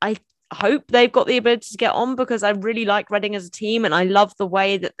 I hope they've got the ability to get on, because I really like Reading as a team, and I love the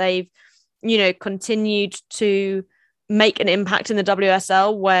way that they've continued to make an impact in the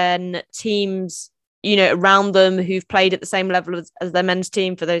WSL when teams around them who've played at the same level as their men's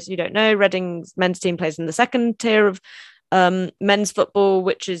team. For those who don't know, Reading's men's team plays in the second tier of men's football,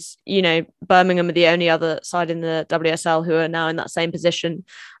 which is Birmingham are the only other side in the WSL who are now in that same position.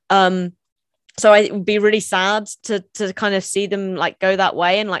 So it would be really sad to kind of see them go that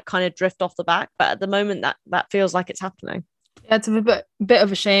way and kind of drift off the back. But at the moment that feels like it's happening. Yeah, it's a bit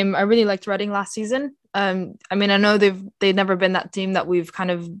of a shame. I really liked Reading last season. I mean, I know they've never been that team that we've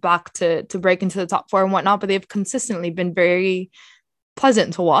kind of backed to break into the top four and whatnot, but they've consistently been very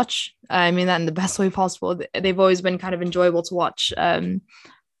pleasant to watch. I mean that in the best way possible. They've always been kind of enjoyable to watch.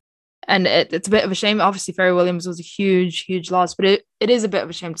 And it's a bit of a shame. Obviously, Ferry Williams was a huge, huge loss, but it is a bit of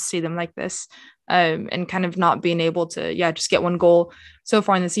a shame to see them like this, and kind of not being able to, just get one goal so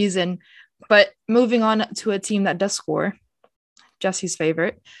far in the season. But moving on to a team that does score, Jesse's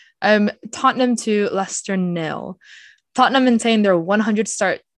favorite, Tottenham 2, Leicester 0. Tottenham maintained their 100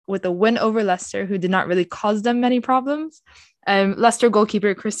 start with a win over Leicester, who did not really cause them many problems. Leicester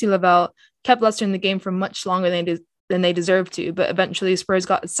goalkeeper Christy Lavelle kept Leicester in the game for much longer than they deserved to, but eventually Spurs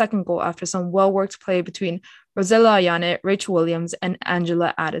got a second goal after some well-worked play between Rosella Ayane, Rachel Williams, and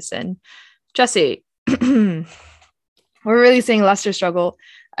Angela Addison. Jesse, we're really seeing Leicester struggle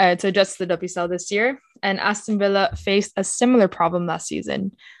to adjust to the WSL this year, and Aston Villa faced a similar problem last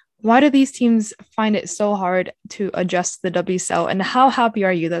season. Why do these teams find it so hard to adjust to the WSL, and how happy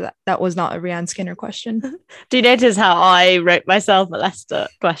are you that was not a Rianne Skinner question? Do you notice how I wrote myself a Leicester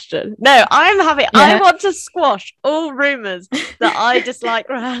question? No, I'm happy. Yeah. I want to squash all rumours that I dislike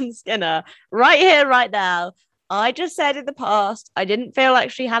Rianne Skinner right here, right now. I just said in the past, I didn't feel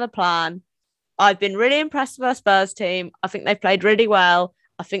like she had a plan. I've been really impressed with her Spurs team. I think they've played really well.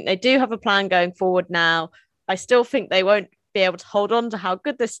 I think they do have a plan going forward now. I still think they won't be able to hold on to how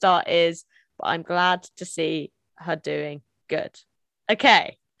good this start is, but I'm glad to see her doing good.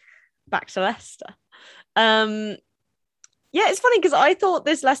 Okay, back to Leicester. It's funny because I thought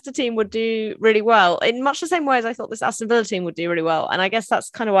this Leicester team would do really well in much the same way as I thought this Aston Villa team would do really well, and I guess that's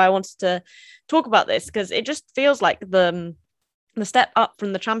kind of why I wanted to talk about this, because it just feels like the step up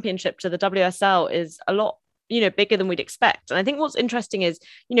from the Championship to the WSL is a lot bigger than we'd expect. And I think what's interesting is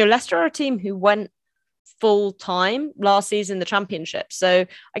Leicester are a team who went full time last season in the Championship. So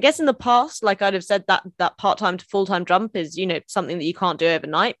I guess in the past, like I'd have said, that part-time to full-time jump is something that you can't do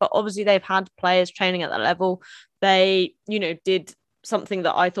overnight, but obviously they've had players training at that level. They did something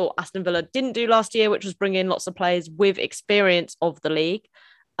that I thought Aston Villa didn't do last year, which was bring in lots of players with experience of the league.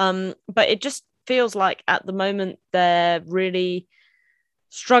 But it just feels like at the moment they're really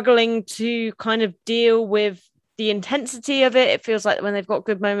struggling to kind of deal with the intensity of it. It feels like when they've got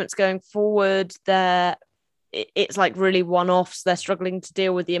good moments going forward, it's like really one-offs. They're struggling to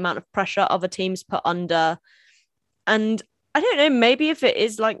deal with the amount of pressure other teams put under. And I don't know, maybe if it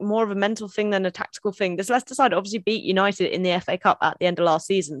is like more of a mental thing than a tactical thing. This Leicester side obviously beat United in the FA Cup at the end of last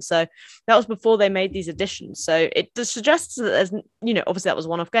season. So that was before they made these additions. So it just suggests that there's, obviously that was a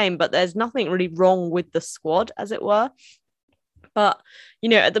one-off game, but there's nothing really wrong with the squad, as it were. But,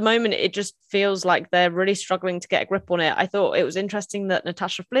 at the moment, it just feels like they're really struggling to get a grip on it. I thought it was interesting that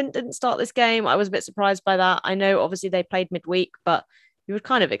Natasha Flint didn't start this game. I was a bit surprised by that. I know, obviously, they played midweek, but you would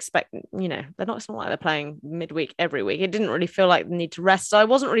kind of expect, it's not like they're playing midweek every week. It didn't really feel like the need to rest. So I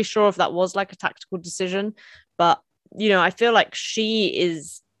wasn't really sure if that was like a tactical decision. But, I feel like she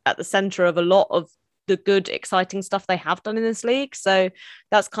is at the centre of a lot of the good, exciting stuff they have done in this league. So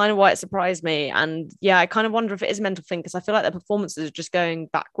that's kind of why it surprised me. And yeah, I kind of wonder if it is a mental thing, because I feel like their performances are just going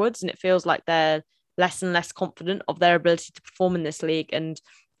backwards, and it feels like they're less and less confident of their ability to perform in this league. And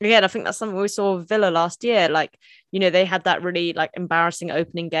again, I think that's something we saw with Villa last year. Like, they had that really like embarrassing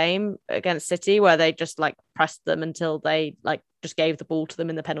opening game against City where they just like pressed them until they like just gave the ball to them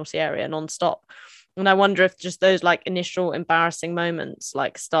in the penalty area non-stop. And I wonder if just those like initial embarrassing moments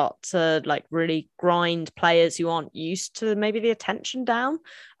like start to like really grind players who aren't used to maybe the attention down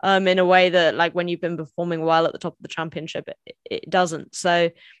in a way that like when you've been performing well at the top of the Championship, it doesn't. So,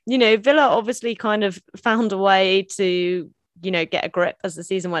 Villa obviously kind of found a way to, get a grip as the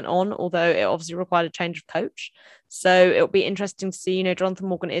season went on, although it obviously required a change of coach. So it'll be interesting to see, Jonathan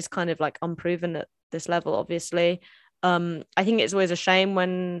Morgan is kind of like unproven at this level, obviously. I think it's always a shame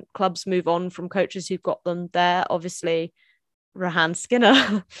when clubs move on from coaches who've got them there. Obviously, Rianne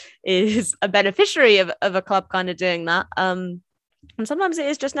Skinner is a beneficiary of a club kind of doing that. And sometimes it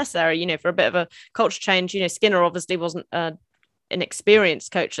is just necessary, for a bit of a culture change. Skinner obviously wasn't an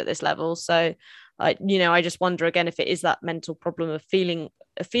experienced coach at this level. So, I just wonder again if it is that mental problem of feeling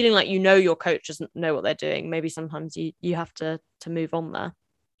like your coach doesn't know what they're doing. Maybe sometimes you have to move on there.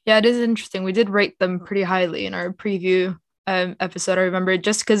 Yeah, it is interesting. We did rate them pretty highly in our preview episode. I remember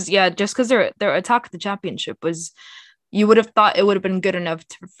just because their attack at the Championship was, you would have thought it would have been good enough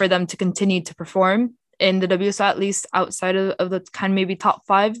for them to continue to perform in the WSL, at least outside of the kind of maybe top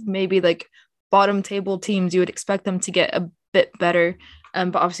 5, maybe like bottom table teams. You would expect them to get a bit better.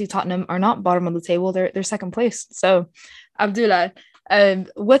 But obviously Tottenham are not bottom of the table. They're second place. So Abdullah,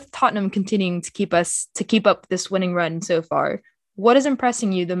 with Tottenham continuing to keep up this winning run so far, what is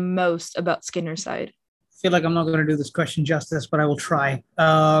impressing you the most about Skinner's side? feel like I'm not going to do this question justice, but I will try.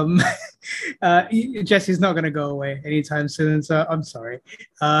 Jesse's not going to go away anytime soon, so I'm sorry.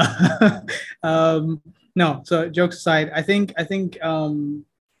 Um, no, so jokes aside, I think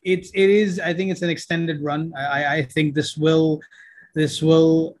it's an extended run. I think this will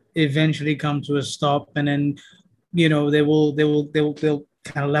eventually come to a stop, and then they'll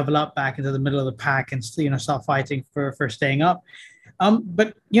kind of level up back into the middle of the pack and start fighting for staying up.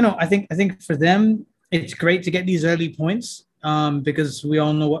 But I think for them, it's great to get these early points, because we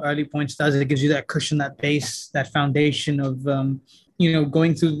all know what early points does. It gives you that cushion, that base, that foundation of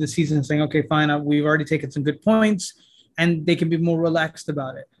going through the season and saying, okay, fine, we've already taken some good points, and they can be more relaxed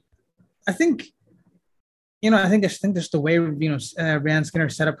about it. I think I think just the way Ryan Skinner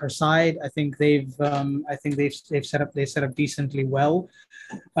set up her side. They set up decently well.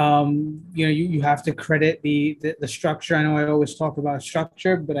 You have to credit the structure. I know I always talk about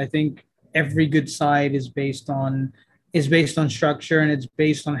structure, but I think every good side is based on structure, and it's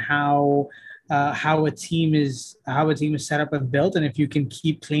based on how a team is set up and built. And if you can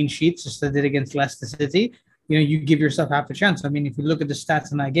keep clean sheets, just as they did against Leicester City, you give yourself half a chance. I mean, if you look at the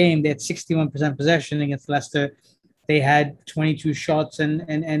stats in that game, they had 61% possession against Leicester. They had 22 shots and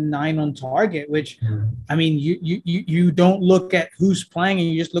 9 on target, which, I mean, you don't look at who's playing, and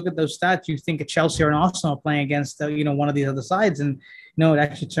you just look at those stats. You think a Chelsea or an Arsenal playing against one of these other sides, and no, it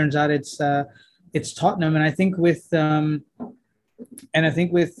actually turns out it's Tottenham. And I think with they're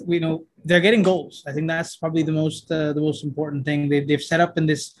getting goals. I think that's probably the most important thing. They've set up in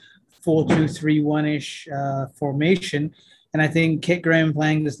this 4-2-3-1-ish formation, and I think Kit Graham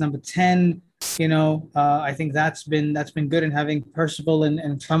playing this number 10. I think that's been good, and having Percival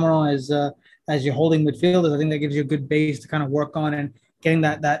and Clement as your holding midfielders, I think that gives you a good base to kind of work on, and getting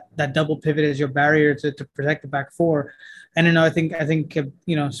that double pivot as your barrier to protect the back four. And then I think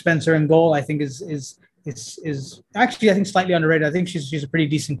Spencer in goal, I think is actually, I think, slightly underrated. I think she's a pretty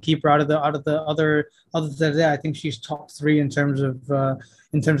decent keeper out of the other there. I think she's top 3 in terms of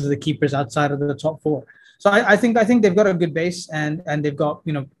the keepers outside of the top 4. So I think they've got a good base, and they've got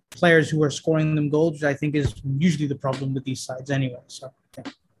players who are scoring them goals, which I think is usually the problem with these sides anyway. So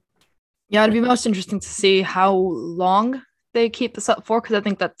yeah, it'd be most interesting to see how long they keep this up for, because I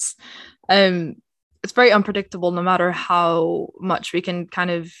think that's it's very unpredictable, no matter how much we can kind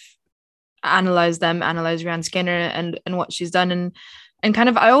of analyze Rhian Skinner and what she's done, and kind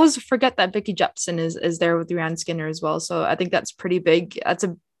of, I always forget that Vicky Jepson is there with Rhian Skinner as well. So I think that's pretty big. That's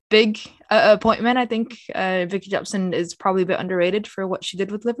a big appointment. I think Vicky Jepson is probably a bit underrated for what she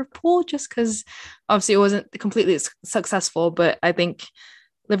did with Liverpool, just because obviously it wasn't completely successful, but I think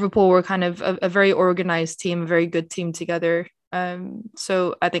Liverpool were kind of a very organized team, a very good team together.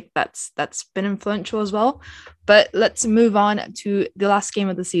 So I think that's been influential as well. But let's move on to the last game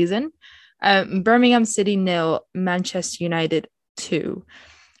of the season. Birmingham City 0, Manchester United 2.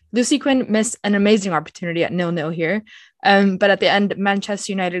 Lucy Quinn missed an amazing opportunity at 0-0 here. But at the end,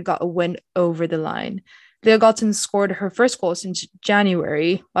 Manchester United got a win over the line. Leah Galton scored her first goal since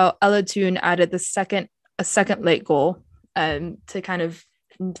January, while Ella Toone added a second late goal to kind of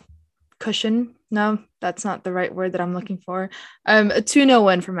cushion. No, that's not the right word that I'm looking for. A 2-0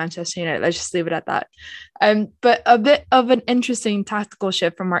 win for Manchester United. Let's just leave it at that. But a bit of an interesting tactical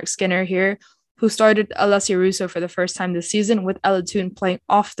shift from Mark Skinner here, who started Alessia Russo for the first time this season, with Ella Toone playing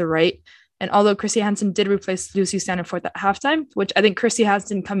off the right. And although Chrissy Hansen did replace Lucy Staniforth at halftime, which I think Chrissy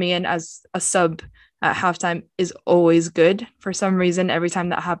Hansen coming in as a sub at halftime is always good. For some reason, every time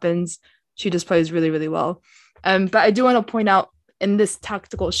that happens, she just plays really, really well. But I do want to point out, in this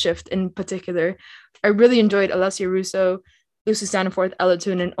tactical shift in particular, I really enjoyed Alessia Russo, Lucy Staniforth, Ella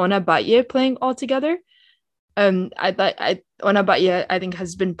Toone, and Ona Batlle playing all together. Ona Batlle, I think,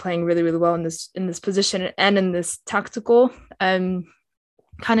 has been playing really, really well in this position and in this tactical kind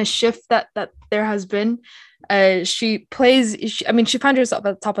of shift that there has been. She found herself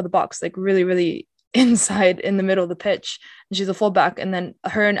at the top of the box, like really, really inside in the middle of the pitch. And she's a fullback, and then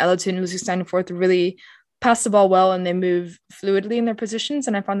her and Ella Toone and Lucy Staniforth really pass the ball well, and they move fluidly in their positions,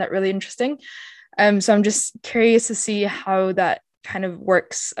 and I found that really interesting. So I'm just curious to see how that kind of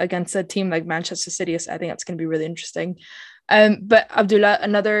works against a team like Manchester City. So I think that's going to be really interesting. But Abdullah,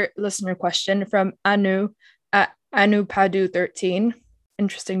 another listener question from Anu at Anupadu13.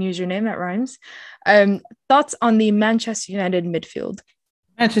 Interesting username, that rhymes. Thoughts on the Manchester United midfield?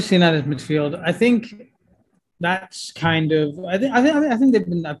 Manchester United midfield, I think that's kind of, I think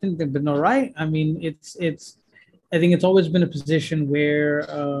they've been all right. I mean, I think it's always been a position where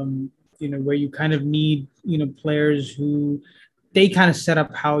where you kind of need players who, they kind of set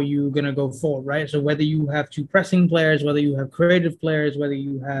up how you're going to go forward, right? So whether you have two pressing players, whether you have creative players, whether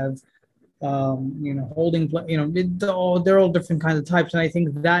you have holding play. They're all different kinds of types, and I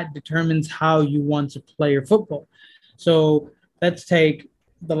think that determines how you want to play your football. So let's take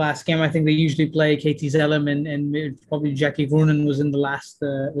the last game. I think they usually play Katie Zellum and probably Jackie Vernon was in the last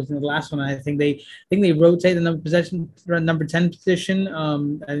one. I think they rotate the number 10 position.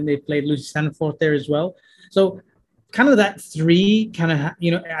 And they played Lucy Staniforth there as well. So kind of that three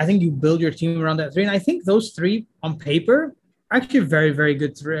I think you build your team around that three, and I think those three on paper are actually very, very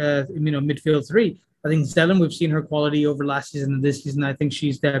good midfield three. I think Zellum, we've seen her quality over last season and this season. I think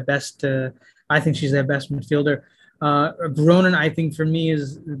she's their best midfielder. Groningen, I think for me,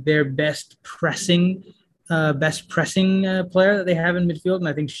 is their best pressing player that they have in midfield, and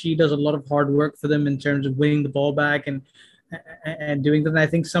I think she does a lot of hard work for them in terms of winning the ball back and doing that. And I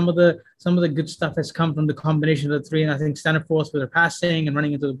think some of the good stuff has come from the combination of the three, and I think Staniforth with her passing and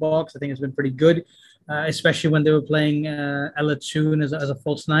running into the box, I think has been pretty good. Especially when they were playing Ella Toon as a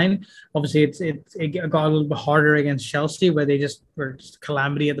false nine. Obviously, it got a little bit harder against Chelsea, where they just were just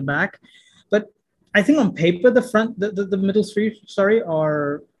calamity at the back. But I think on paper, the middle three,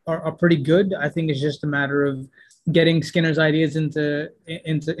 are pretty good. I think it's just a matter of getting Skinner's ideas into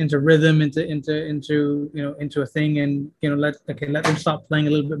rhythm, into a thing, and let them start playing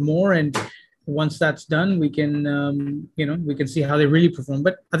a little bit more. And once that's done, we can see how they really perform.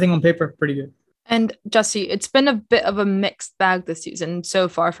 But I think on paper, pretty good. And Jesse, it's been a bit of a mixed bag this season so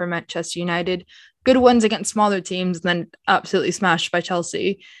far for Manchester United. Good ones against smaller teams, and then absolutely smashed by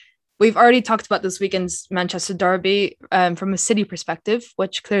Chelsea. We've already talked about this weekend's Manchester derby from a City perspective,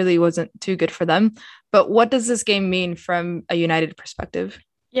 which clearly wasn't too good for them. But what does this game mean from a United perspective?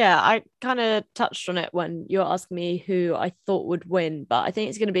 Yeah, I kind of touched on it when you were asking me who I thought would win, but I think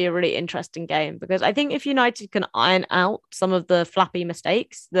it's going to be a really interesting game, because I think if United can iron out some of the flappy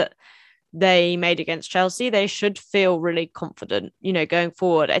mistakes that they made against Chelsea, they should feel really confident, going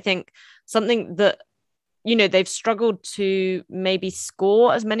forward. I think something that, they've struggled to maybe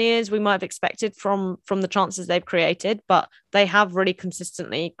score as many as we might have expected from the chances they've created, but they have really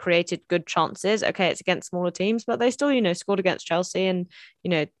consistently created good chances. Okay, it's against smaller teams, but they still, scored against Chelsea, and,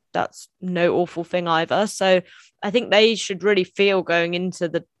 that's no awful thing either. So I think they should really feel going into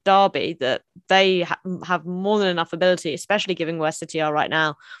the derby that they have more than enough ability, especially given where City are right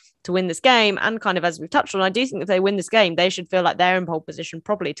now, to win this game. And kind of as we've touched on, I do think if they win this game, they should feel like they're in pole position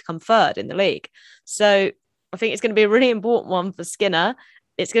probably to come third in the league. So I think it's going to be a really important one for Skinner.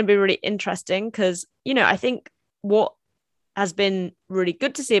 It's going to be really interesting because, I think what has been really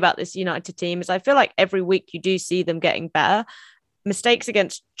good to see about this United team is I feel like every week you do see them getting better. Mistakes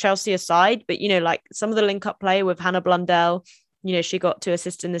against Chelsea aside, but, like some of the link-up play with Hannah Blundell, she got 2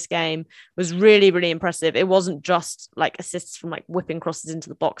 assists in this game, was really, really impressive. It wasn't just like assists from like whipping crosses into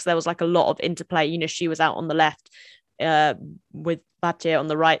the box. There was like a lot of interplay. She was out on the left with Batier on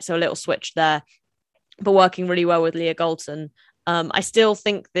the right. So a little switch there, but working really well with Leah Galton. I still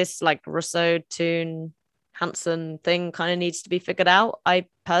think this like Rousseau, Toon, Hansen thing kind of needs to be figured out. I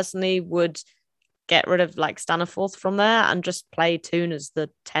personally would get rid of like Staniforth from there and just play Toon as the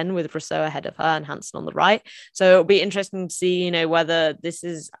 10 with Rousseau ahead of her and Hansen on the right. So it'll be interesting to see, whether this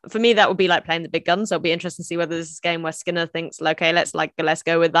is, for me, that would be like playing the big guns. So it'll be interesting to see whether this is a game where Skinner thinks, okay, let's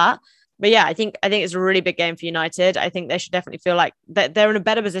go with that. But yeah, I think it's a really big game for United. I think they should definitely feel like they're in a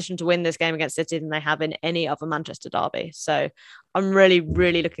better position to win this game against City than they have in any other Manchester derby. So I'm really,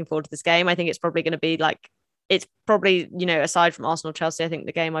 really looking forward to this game. I think it's probably going to be aside from Arsenal Chelsea, I think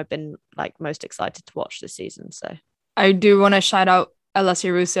the game I've been like most excited to watch this season. So I do want to shout out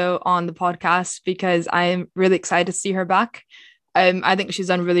Alessia Russo on the podcast because I am really excited to see her back. I think she's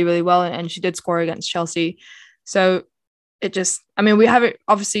done really, really well, and she did score against Chelsea. So we haven't,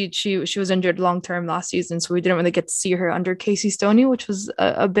 obviously she was injured long term last season, so we didn't really get to see her under Casey Stoney, which was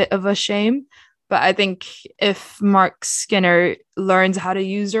a bit of a shame. But I think if Mark Skinner learns how to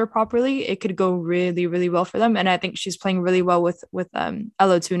use her properly, it could go really, really well for them. And I think she's playing really well with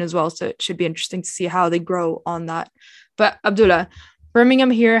Ella Toon as well. So it should be interesting to see how they grow on that. But Abdullah,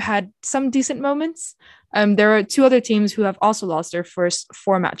 Birmingham here had some decent moments. There are 2 other teams who have also lost their first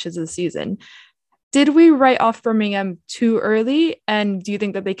 4 matches of the season. Did we write off Birmingham too early? And do you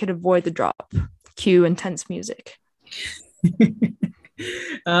think that they could avoid the drop? Cue intense music.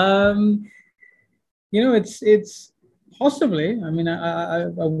 It's possibly. I mean, I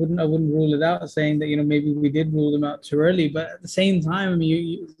wouldn't rule it out, saying that maybe we did rule them out too early. But at the same time,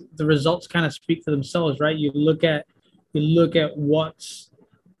 the results kind of speak for themselves, right? You look at what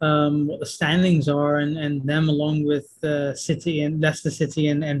the standings are, and them along with City and Leicester City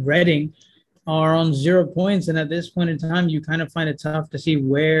and Reading are on 0 points. And at this point in time, you kind of find it tough to see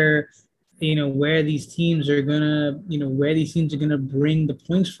where these teams are gonna bring the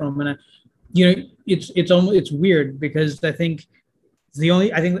points from. And it's weird because I think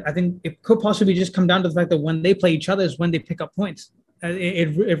it could possibly just come down to the fact that when they play each other is when they pick up points.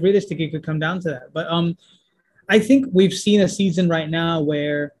 It realistically could come down to that. But I think we've seen a season right now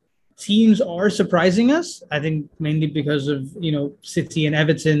where teams are surprising us. I think mainly because of City and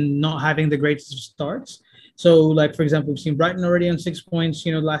Everton not having the greatest of starts. So, like for example, we've seen Brighton already on 6 points.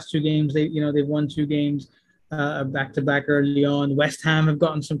 The last two games they've won two games back to back early on. West Ham have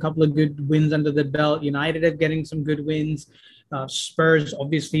gotten some couple of good wins under the belt. United are getting some good wins. Spurs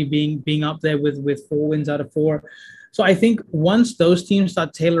obviously being up there with 4 wins out of 4. So I think once those teams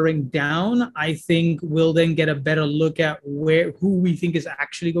start tailoring down, I think we'll then get a better look at who we think is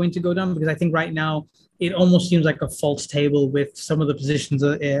actually going to go down. Because I think right now it almost seems like a false table with some of the positions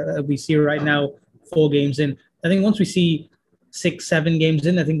we see right now, 4 games in. I think once we see 6, 7 games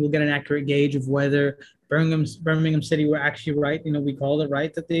in, I think we'll get an accurate gauge of whether Birmingham City were actually right. We called it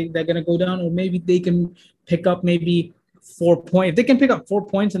right that they're going to go down, or maybe they can pick up maybe 4 points. If they can pick up 4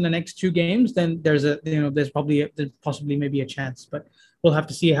 points in the next 2 games, then there's possibly maybe a chance. But we'll have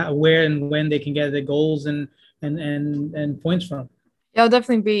to see where and when they can get the goals and points from. Yeah, it'll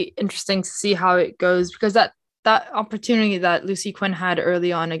definitely be interesting to see how it goes, because that opportunity that Lucy Quinn had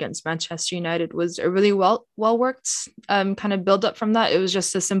early on against Manchester United was a really well worked kind of build up from that. It was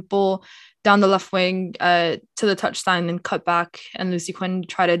just a simple down the left wing to the touchline and cut back, and Lucy Quinn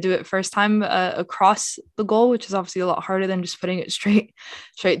tried to do it first time across the goal, which is obviously a lot harder than just putting it straight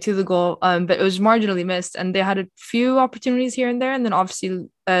to the goal. But it was marginally missed, and they had a few opportunities here and there. And then obviously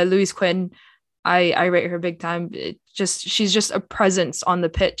Louise Quinn, I rate her big time. She's just a presence on the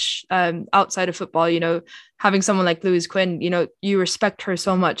pitch outside of football. Having someone like Louise Quinn, you respect her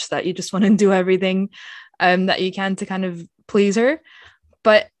so much that you just want to do everything that you can to kind of please her.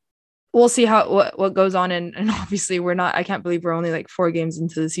 But we'll see what goes on. And obviously I can't believe we're only like 4 games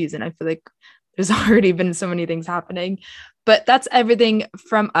into the season. I feel like there's already been so many things happening, but that's everything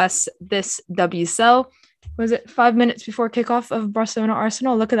from us this WSL. Was it 5 minutes before kickoff of Barcelona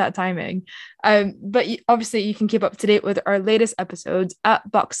Arsenal? Look at that timing. But obviously you can keep up to date with our latest episodes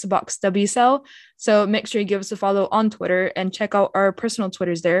at Box to Box WSL. So make sure you give us a follow on Twitter and check out our personal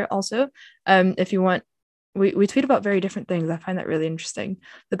Twitters there also. If you want, we tweet about very different things. I find that really interesting.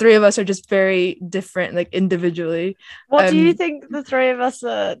 The 3 of us are just very different, like individually. What do you think the 3 of us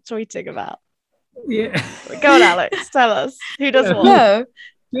are tweeting about? Yeah. Go on, Alex. Tell us. Who does what? No,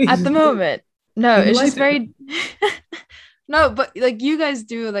 at the moment. No, it's just very... No, but like you guys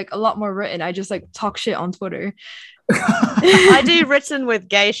do like a lot more written. I just like talk shit on Twitter. I do written with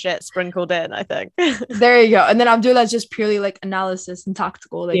gay shit sprinkled in, I think. There you go. And then Abdullah's just purely like analysis and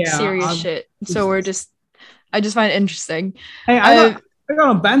tactical, like serious shit. So I just find it interesting. Hey, I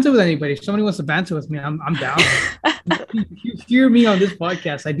don't banter with anybody. If somebody wants to banter with me, I'm down. You hear me on this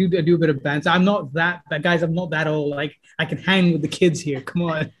podcast. I do a bit of banter. I'm not that guys. I'm not that old. Like I can hang with the kids here. Come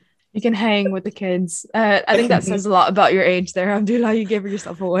on. You can hang with the kids. I think that says a lot about your age there, Abdullah. You gave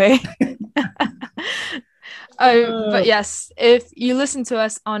yourself away. But yes, if you listen to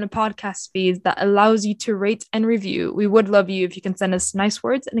us on a podcast feed that allows you to rate and review, we would love you if you can send us nice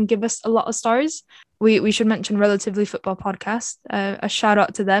words and give us a lot of stars. We should mention Relatively Football Podcast. A shout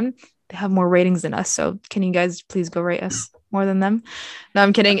out to them. They have more ratings than us, so can you guys please go rate us more than them? No,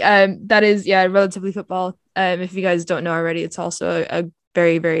 I'm kidding. That is Relatively Football. If you guys don't know already, it's also a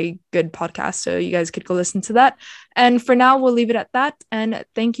very, very good podcast, so you guys could go listen to that. And for now, we'll leave it at that. And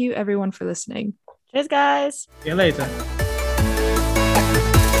thank you everyone for listening. Cheers, guys. See you later.